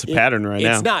 No, it's a pattern right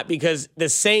now. It's not, because the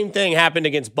same thing happened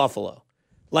against Buffalo.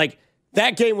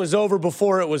 That game was over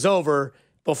before it was over,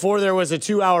 before there was a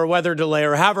 2-hour weather delay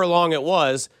or however long it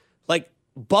was.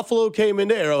 Buffalo came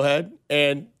into Arrowhead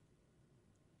and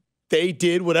they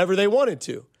did whatever they wanted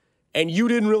to. And you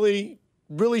didn't really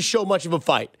show much of a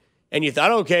fight. And you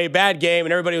thought, okay, bad game.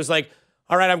 And everybody was like,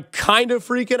 all right, I'm kind of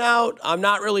freaking out. I'm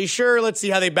not really sure. Let's see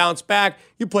how they bounce back.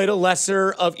 You played a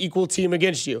lesser of equal team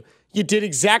against you. You did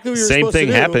exactly what you were supposed to do. Same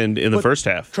thing happened in the first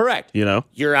half. Correct.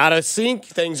 You're out of sync.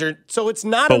 So it's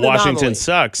not an anomaly. But Washington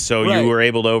sucks, so you were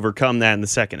able to overcome that in the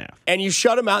second half. And you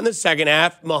shut him out in the second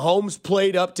half. Mahomes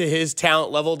played up to his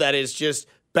talent level that is just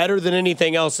better than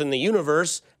anything else in the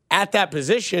universe at that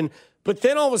position. But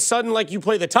then all of a sudden, like, you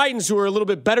play the Titans, who are a little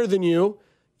bit better than you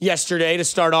yesterday to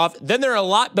start off. Then they're a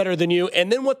lot better than you. And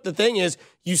then what the thing is,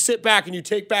 you sit back and you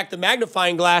take back the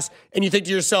magnifying glass and you think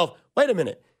to yourself, wait a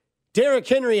minute. Derrick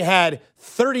Henry had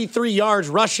 33 yards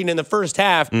rushing in the first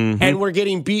half, and we're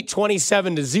getting beat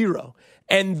 27-0.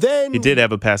 And then he did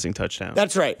have a passing touchdown.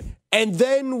 That's right. And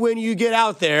then when you get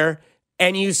out there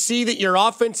and you see that your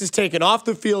offense is taken off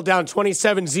the field down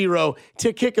 27-0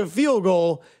 to kick a field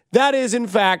goal, that is, in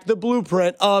fact, the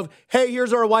blueprint of, hey,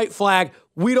 here's our white flag.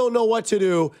 We don't know what to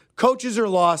do. Coaches are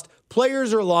lost.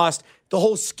 Players are lost. The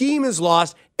whole scheme is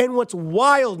lost. And what's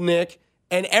wild, Nick,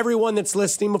 and everyone that's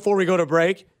listening before we go to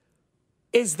break,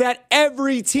 is that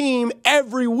every team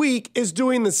every week is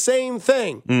doing the same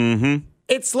thing.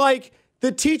 It's like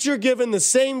the teacher giving the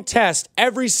same test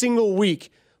every single week,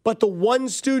 but the one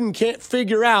student can't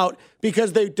figure out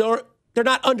because they're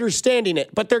not understanding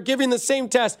it, but they're giving the same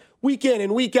test week in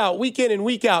and week out, week in and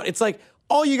week out. It's like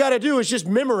all you got to do is just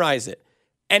memorize it.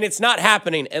 And it's not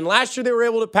happening. And last year they were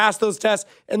able to pass those tests,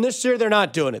 and this year they're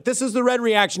not doing it. This is the Red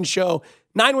Reaction Show.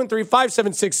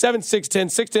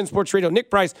 913-576-7610, 610 Sports Radio. Nick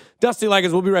Price, Dusty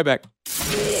Likens. We'll be right back.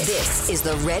 This is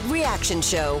the Red Reaction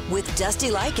Show with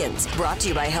Dusty Likens, brought to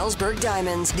you by Hellsberg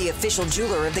Diamonds, the official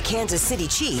jeweler of the Kansas City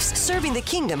Chiefs, serving the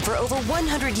kingdom for over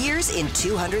 100 years in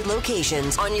 200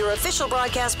 locations. On your official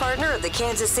broadcast partner of the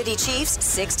Kansas City Chiefs,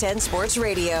 610 Sports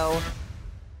Radio.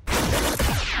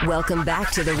 Welcome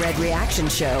back to the Red Reaction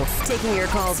Show. Taking your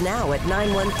calls now at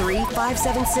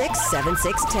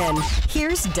 913-576-7610.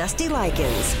 Here's Dusty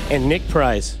Likens. And Nick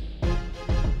Price.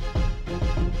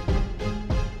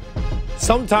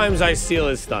 Sometimes I steal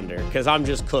his thunder because I'm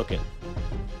just cooking.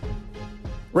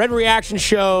 Red Reaction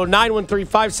Show,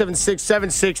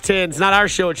 913-576-7610. It's not our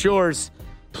show, it's yours.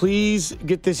 Please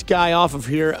get this guy off of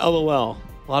here, LOL.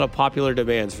 A lot of popular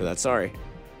demands for that, sorry.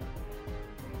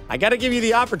 I got to give you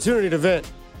the opportunity to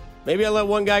vent. Maybe I let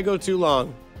one guy go too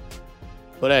long.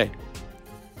 But hey,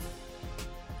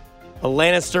 a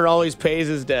Lannister always pays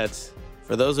his debts.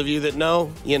 For those of you that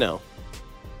know, you know.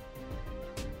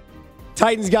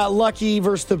 Titans got lucky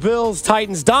versus the Bills.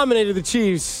 Titans dominated the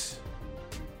Chiefs.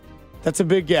 That's a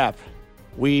big gap.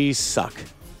 We suck.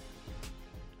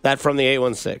 That from the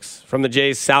 816. From the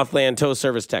Jay's Southland Tow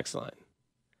Service text line.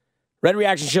 Red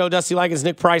Reaction Show, Dusty Likens,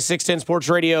 Nick Price, 610 Sports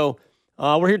Radio.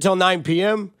 We're here till 9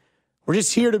 p.m. We're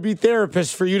just here to be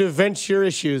therapists for you to vent your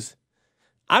issues.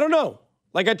 I don't know.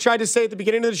 Like I tried to say at the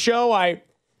beginning of the show, I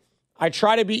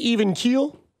try to be even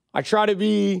keel. I try to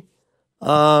be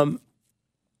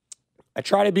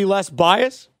less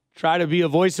biased. Try to be a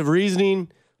voice of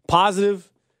reasoning,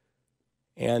 positive.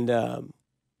 And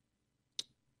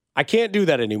I can't do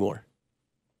that anymore.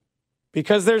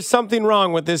 Because there's something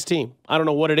wrong with this team. I don't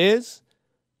know what it is.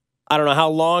 I don't know how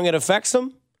long it affects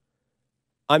them.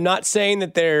 I'm not saying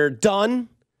that they're done,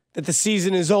 that the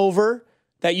season is over,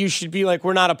 that you should be like,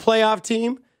 we're not a playoff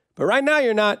team. But right now,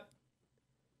 you're not.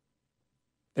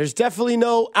 There's definitely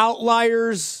no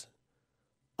outliers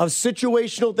of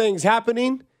situational things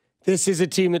happening. This is a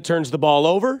team that turns the ball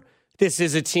over. This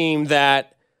is a team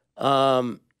that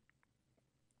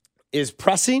is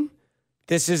pressing.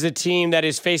 This is a team that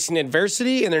is facing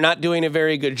adversity, and they're not doing a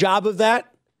very good job of that.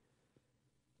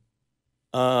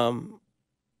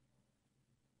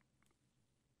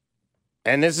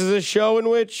 And this is a show in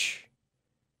which,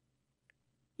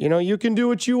 you know, you can do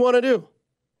what you want to do.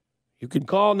 You can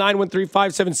call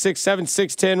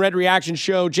 913-576-7610, Red Reaction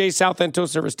Show, Jay Southland Tow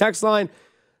Service text line.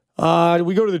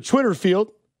 We go to the Twitter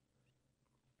field.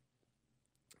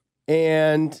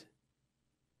 And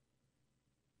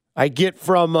I get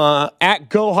from at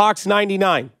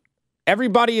GoHawks99.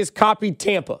 Everybody has copied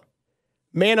Tampa.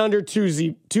 Man under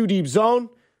two deep zone.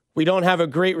 We don't have a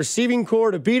great receiving core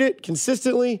to beat it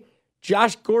consistently.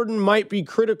 Josh Gordon might be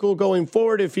critical going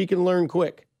forward if he can learn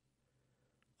quick.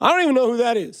 I don't even know who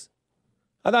that is.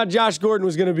 I thought Josh Gordon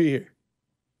was going to be here.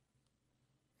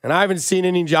 And I haven't seen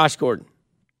any Josh Gordon.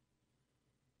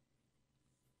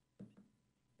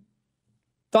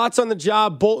 Thoughts on the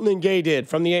job Bolton and Gay did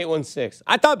from the 816.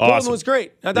 I thought Bolton was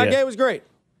great. I thought Gay was great.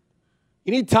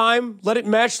 You need time. Let it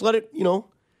mesh. Let it,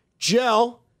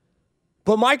 gel.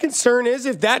 But my concern is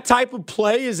if that type of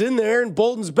play is in there in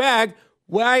Bolton's bag,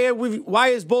 why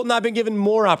has Bolton not been given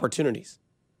more opportunities?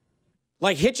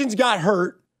 Like Hitchens got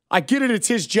hurt. I get it. It's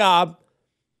his job.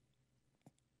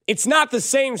 It's not the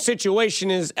same situation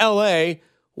as LA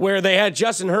where they had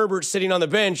Justin Herbert sitting on the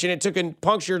bench and it took a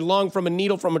punctured lung from a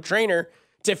needle from a trainer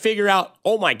to figure out,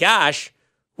 oh my gosh,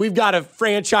 we've got a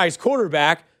franchise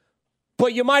quarterback.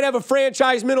 But you might have a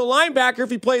franchise middle linebacker if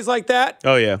he plays like that.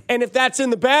 Oh, yeah. And if that's in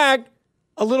the bag,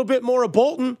 a little bit more of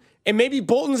Bolton, and maybe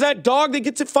Bolton's that dog that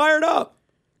gets it fired up.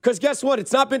 Because guess what?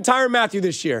 It's not been Tyrann Mathieu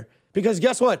this year. Because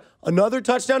guess what? Another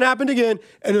touchdown happened again,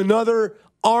 and another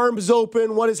arms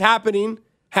open, what is happening,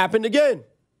 happened again.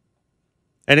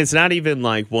 And it's not even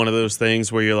like one of those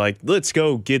things where you're like, let's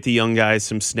go get the young guys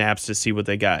some snaps to see what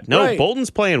they got. No, Right.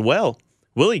 Bolton's playing well.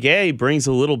 Willie Gay brings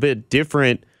a little bit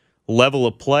different level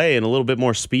of play and a little bit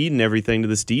more speed and everything to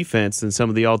this defense than some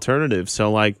of the alternatives.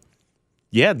 So, like,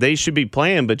 yeah, they should be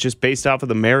playing, but just based off of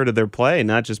the merit of their play,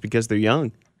 not just because they're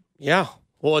young. Yeah.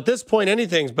 Well, at this point,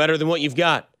 anything's better than what you've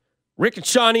got. Rick and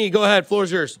Shawnee, go ahead.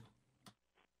 Floor's yours.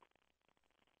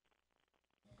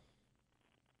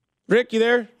 Rick, you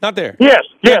there? Not there. Yes,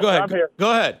 Yeah, go ahead. I'm here.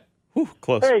 Go ahead. Whew,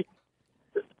 close. Hey,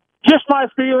 just my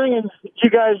feeling, and you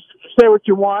guys say what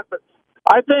you want, but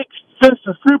I think since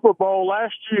the Super Bowl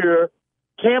last year,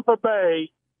 Tampa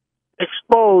Bay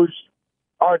exposed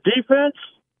our defense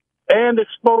and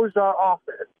exposed our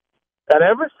offense. And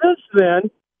ever since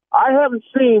then, I haven't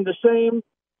seen the same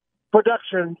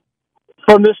production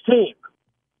from this team.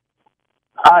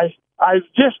 I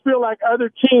just feel like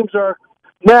other teams are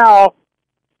now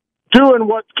doing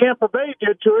what Tampa Bay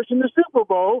did to us in the Super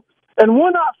Bowl, and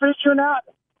we're not figuring out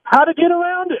how to get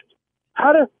around it.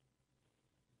 How to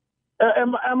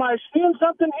am I seeing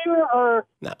something here, or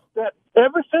no? That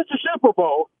ever since the Super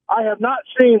Bowl, I have not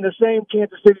seen the same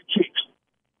Kansas City Chiefs.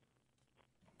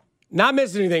 Not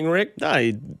missing anything, Rick. No,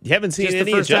 you haven't seen Just the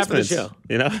any first half of the adjustments. show.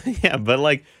 You know, yeah, but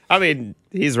like, I mean,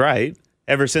 he's right.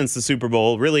 Ever since the Super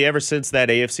Bowl, really, ever since that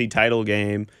AFC title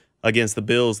game against the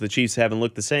Bills, the Chiefs haven't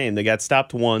looked the same. They got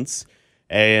stopped once,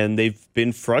 and they've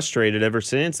been frustrated ever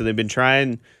since. And they've been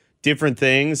trying different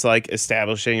things, like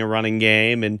establishing a running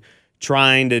game and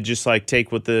trying to just like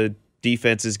take what the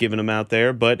defense is giving them out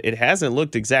there, but it hasn't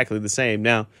looked exactly the same.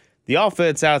 Now, the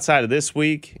offense outside of this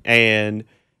week and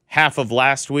half of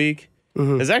last week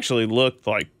has actually looked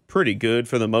like pretty good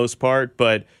for the most part,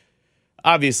 but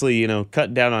obviously, you know,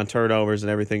 cutting down on turnovers and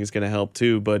everything is going to help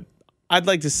too. But I'd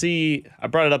like to see, I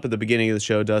brought it up at the beginning of the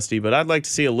show, Dusty, but I'd like to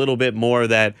see a little bit more of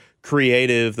that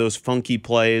creative, those funky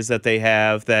plays that they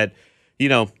have that, you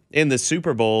know, in the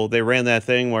Super Bowl, they ran that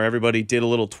thing where everybody did a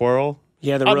little twirl.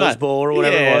 Yeah, the Rose Bowl or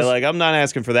whatever it was. Like I'm not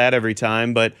asking for that every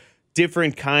time, but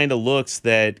different kind of looks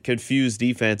that confuse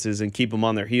defenses and keep them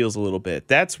on their heels a little bit.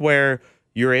 That's where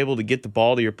you're able to get the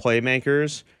ball to your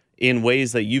playmakers in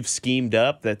ways that you've schemed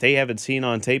up that they haven't seen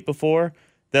on tape before.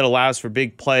 That allows for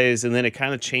big plays, and then it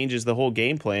kind of changes the whole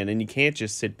game plan, and you can't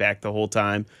just sit back the whole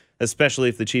time, especially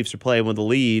if the Chiefs are playing with the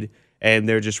lead and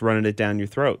they're just running it down your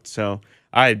throat. So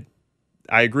I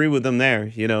agree with them there.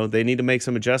 You know, they need to make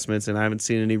some adjustments, and I haven't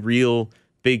seen any real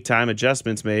big-time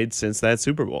adjustments made since that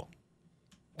Super Bowl.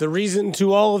 The reason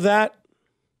to all of that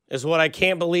is what I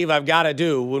can't believe I've got to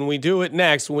do when we do it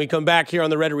next, when we come back here on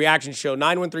the Red Reaction Show,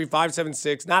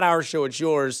 913-576, not our show, it's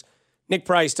yours. Nick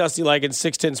Price, Dusty Likens,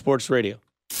 610 Sports Radio.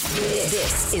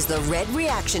 This is the Red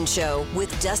Reaction Show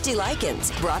with Dusty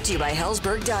Likens, brought to you by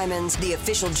Hellsberg Diamonds, the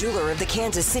official jeweler of the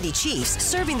Kansas City Chiefs,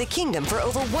 serving the kingdom for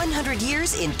over 100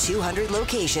 years in 200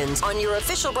 locations. On your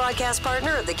official broadcast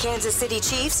partner of the Kansas City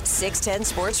Chiefs, 610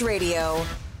 Sports Radio.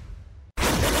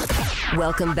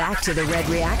 Welcome back to the Red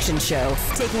Reaction Show.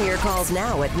 Taking your calls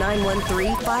now at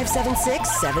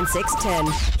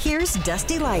 913-576-7610. Here's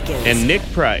Dusty Likens. And Nick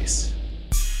Price.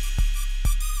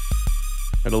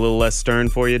 Got a little less stern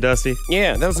for you, Dusty?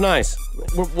 Yeah, that was nice.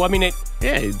 Well, I mean, it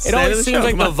always seems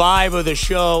like the vibe of the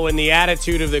show and the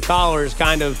attitude of the callers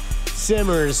kind of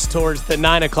simmers towards the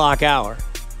 9 o'clock hour.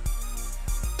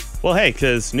 Well, hey,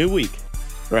 because new week,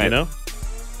 right? You know?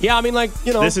 Yeah, I mean, like,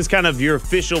 you know. This is kind of your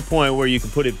official point where you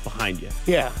can put it behind you.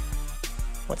 Yeah.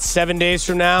 7 days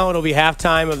from now, it'll be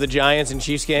halftime of the Giants and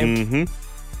Chiefs game? Mm-hmm.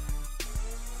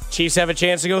 Chiefs have a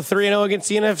chance to go 3-0 against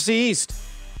the NFC East.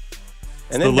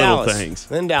 And then the little Dallas. things.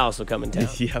 Then Dallas will come in town.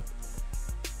 Yep.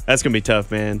 That's going to be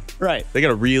tough, man. Right. They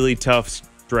got a really tough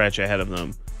stretch ahead of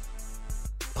them.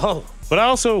 Oh. But I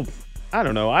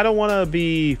don't know. I don't want to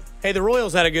be... Hey, the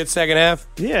Royals had a good second half.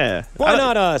 Yeah. Why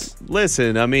not us?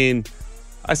 Listen, I mean,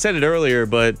 I said it earlier,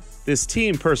 but this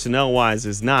team personnel-wise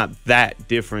is not that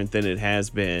different than it has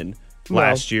been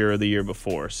last year or the year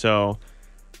before. So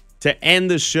to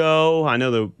end the show, I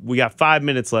know that we got 5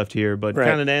 minutes left here, but Right.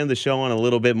 kind of to end the show on a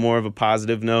little bit more of a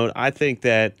positive note, I think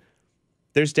that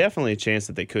there's definitely a chance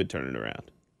that they could turn it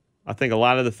around. I think a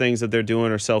lot of the things that they're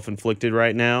doing are self-inflicted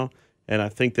right now, and I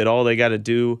think that all they got to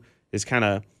do is kind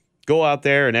of go out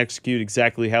there and execute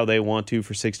exactly how they want to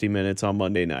for 60 minutes on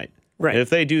Monday night. Right. And if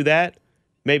they do that,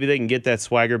 maybe they can get that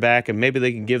swagger back, and maybe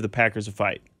they can give the Packers a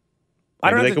fight.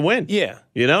 Maybe they can win. Yeah.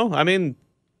 You know? I mean,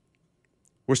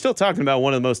 we're still talking about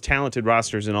one of the most talented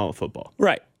rosters in all of football.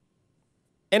 Right.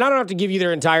 And I don't have to give you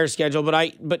their entire schedule,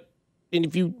 but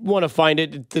if you want to find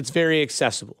it, it's very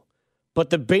accessible. But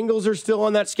the Bengals are still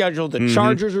on that schedule. The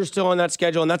Chargers are still on that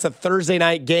schedule, and that's a Thursday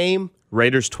night game.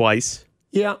 Raiders twice.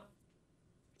 Yeah.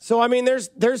 So, I mean,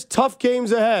 there's tough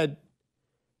games ahead.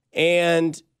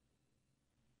 And,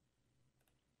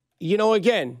 you know,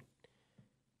 again,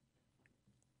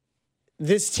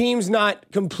 this team's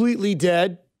not completely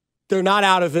dead. They're not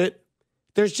out of it.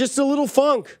 There's just a little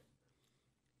funk.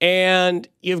 And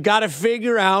you've got to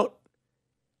figure out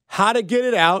how to get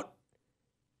it out,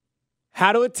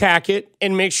 how to attack it,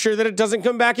 and make sure that it doesn't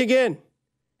come back again.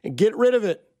 And get rid of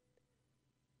it.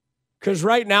 Because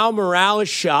right now, morale is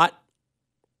shot.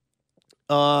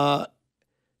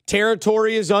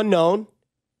 Territory is unknown.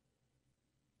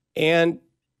 And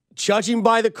judging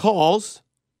by the calls,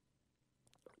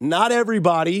 not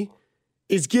everybody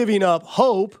is giving up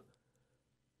hope.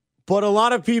 But a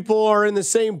lot of people are in the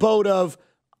same boat of,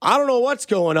 I don't know what's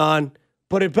going on,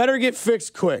 but it better get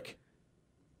fixed quick.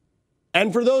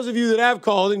 And for those of you that have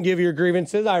called and give your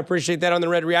grievances, I appreciate that on the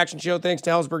Red Reaction Show. Thanks to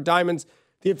Helzberg Diamonds,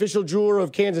 the official jeweler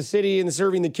of Kansas City and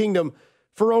serving the kingdom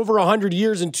for over 100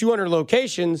 years in 200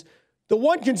 locations. The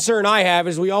one concern I have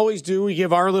is we always do, we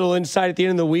give our little insight at the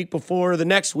end of the week before the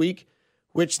next week,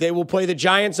 which they will play the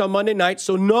Giants on Monday night.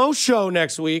 So no show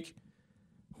next week,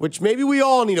 which maybe we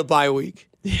all need a bye week.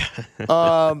 Yeah.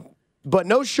 But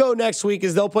no show next week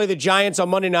as they'll play the Giants on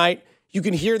Monday night. You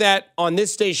can hear that on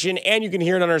this station, and you can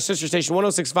hear it on our sister station,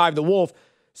 106.5 The Wolf.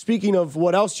 Speaking of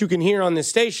what else you can hear on this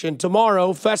station,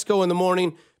 tomorrow, Fesco in the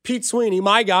morning, Pete Sweeney,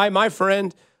 my guy, my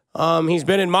friend, he's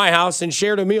been in my house and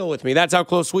shared a meal with me. That's how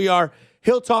close we are.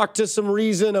 He'll talk to some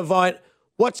reason about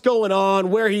what's going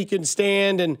on, where he can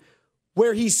stand, and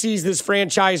where he sees this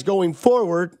franchise going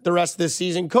forward the rest of this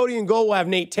season. Cody and Gold will have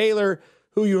Nate Taylor,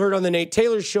 who you heard on the Nate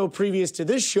Taylor Show previous to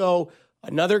this show,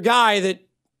 another guy that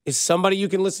is somebody you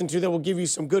can listen to that will give you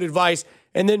some good advice.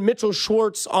 And then Mitchell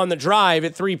Schwartz on the drive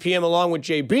at 3 p.m. along with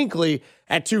Jay Binkley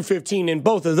at 2:15. And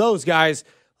both of those guys,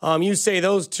 you say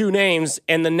those two names,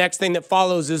 and the next thing that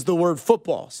follows is the word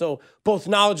football. So both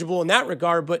knowledgeable in that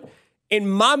regard. But in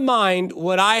my mind,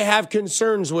 what I have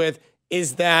concerns with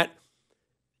is that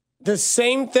the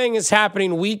same thing is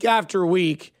happening week after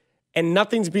week, and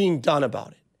nothing's being done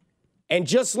about it. And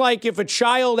just like if a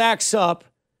child acts up,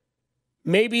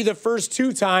 maybe the first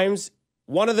two times,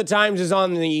 one of the times is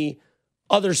on the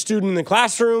other student in the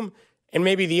classroom, and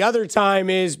maybe the other time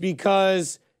is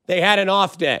because they had an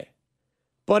off day.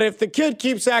 But if the kid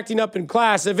keeps acting up in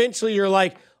class, eventually you're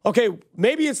like, okay,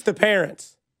 maybe it's the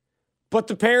parents. But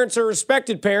the parents are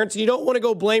respected parents, and you don't want to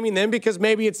go blaming them because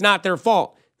maybe it's not their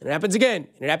fault. And it happens again,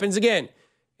 and it happens again.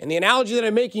 And the analogy that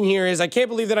I'm making here is I can't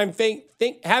believe that I'm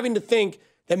having to think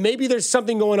that maybe there's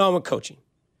something going on with coaching.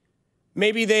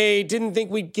 Maybe they didn't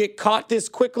think we'd get caught this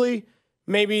quickly.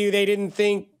 Maybe they didn't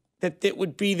think that it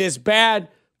would be this bad,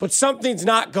 but something's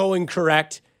not going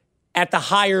correct at the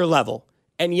higher level.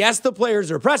 And yes, the players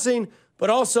are pressing, but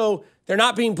also they're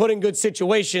not being put in good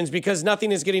situations because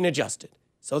nothing is getting adjusted.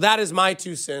 So that is my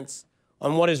 2 cents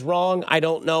on what is wrong. I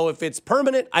don't know if it's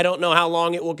permanent. I don't know how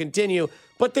long it will continue,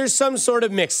 but there's some sort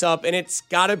of mix-up, and it's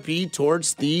got to be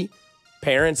towards the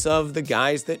parents of the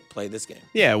guys that play this game.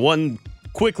 Yeah, one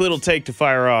quick little take to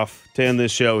fire off to end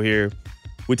this show here.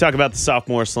 We talk about the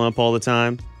sophomore slump all the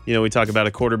time. You know, we talk about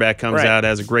a quarterback comes out,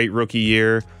 has a great rookie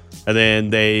year, and then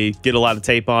they get a lot of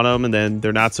tape on them, and then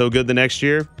they're not so good the next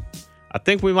year. I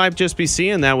think we might just be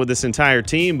seeing that with this entire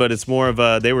team, but it's more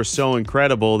of they were so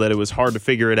incredible that it was hard to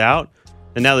figure it out.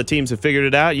 And now the teams have figured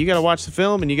it out. You got to watch the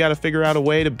film, and you got to figure out a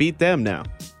way to beat them now.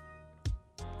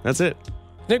 That's it.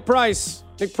 Nick Price,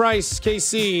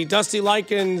 KC, Dusty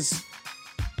Likens,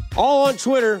 all on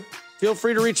Twitter. Feel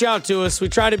free to reach out to us. We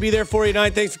try to be there for you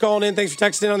tonight. Thanks for calling in. Thanks for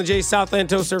texting in on the Jay Southland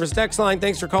Tow Service text line.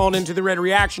 Thanks for calling into the Red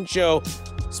Reaction Show,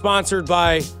 sponsored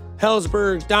by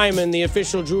Helzberg Diamond, the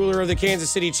official jeweler of the Kansas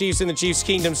City Chiefs and the Chiefs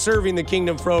Kingdom, serving the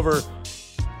kingdom for over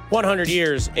 100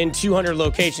 years in 200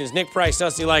 locations. Nick Price,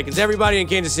 Dusty Likens, everybody in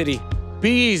Kansas City,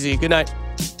 be easy. Good night.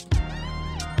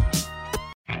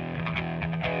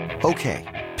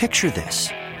 Okay, picture this.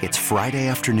 It's Friday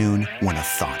afternoon when a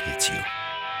thought hits you.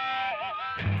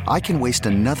 I can waste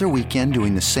another weekend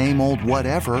doing the same old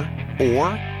whatever, or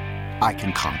I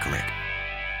can conquer it.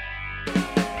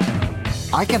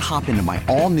 I can hop into my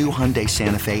all-new Hyundai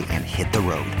Santa Fe and hit the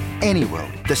road. Any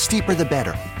road. The steeper, the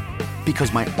better.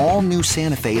 Because my all-new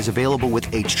Santa Fe is available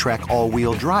with H-Track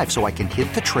all-wheel drive, so I can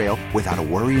hit the trail without a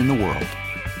worry in the world.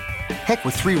 Heck,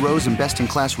 with 3 rows and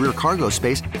best-in-class rear cargo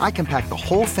space, I can pack the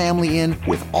whole family in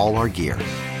with all our gear.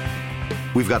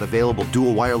 We've got available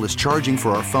dual wireless charging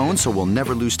for our phones, so we'll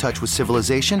never lose touch with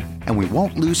civilization, and we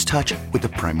won't lose touch with the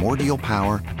primordial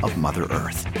power of Mother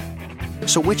Earth.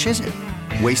 So which is it?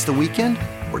 Waste the weekend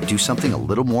or do something a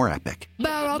little more epic?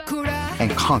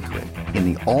 And conquer it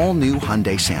in the all-new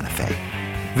Hyundai Santa Fe.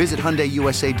 Visit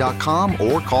HyundaiUSA.com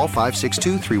or call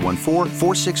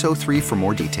 562-314-4603 for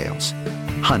more details.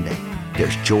 Hyundai,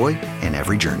 there's joy in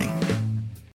every journey.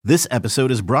 This episode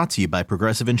is brought to you by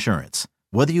Progressive Insurance.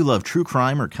 Whether you love true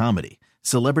crime or comedy,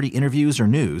 celebrity interviews or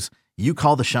news, you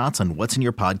call the shots on what's in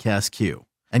your podcast queue.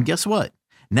 And guess what?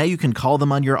 Now you can call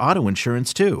them on your auto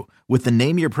insurance too with the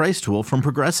Name Your Price tool from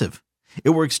Progressive. It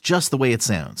works just the way it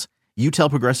sounds. You tell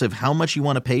Progressive how much you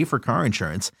want to pay for car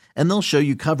insurance, and they'll show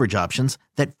you coverage options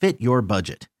that fit your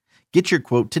budget. Get your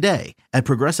quote today at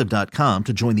Progressive.com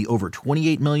to join the over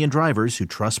 28 million drivers who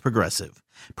trust Progressive.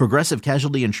 Progressive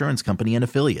Casualty Insurance Company and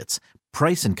Affiliates.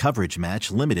 Price and coverage match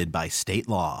limited by state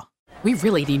law. We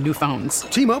really need new phones.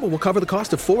 T-Mobile will cover the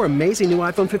cost of 4 amazing new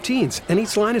iPhone 15s, and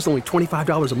each line is only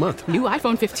 $25 a month. New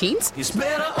iPhone 15s? It's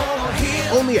better over here.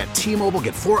 Only at T-Mobile,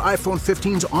 get 4 iPhone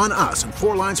 15s on us and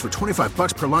 4 lines for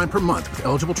 $25 per line per month with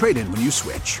eligible trade-in when you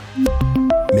switch.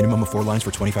 Minimum of 4 lines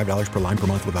for $25 per line per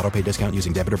month with autopay discount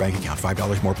using debit or bank account.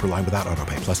 $5 more per line without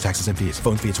autopay, plus taxes and fees.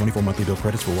 Phone fee at 24 monthly bill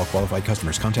credits for well-qualified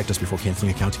customers. Contact us before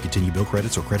canceling account to continue bill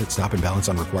credits or credit stop and balance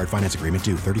on required finance agreement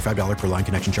due. $35 per line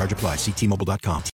connection charge applies. See T-Mobile.com.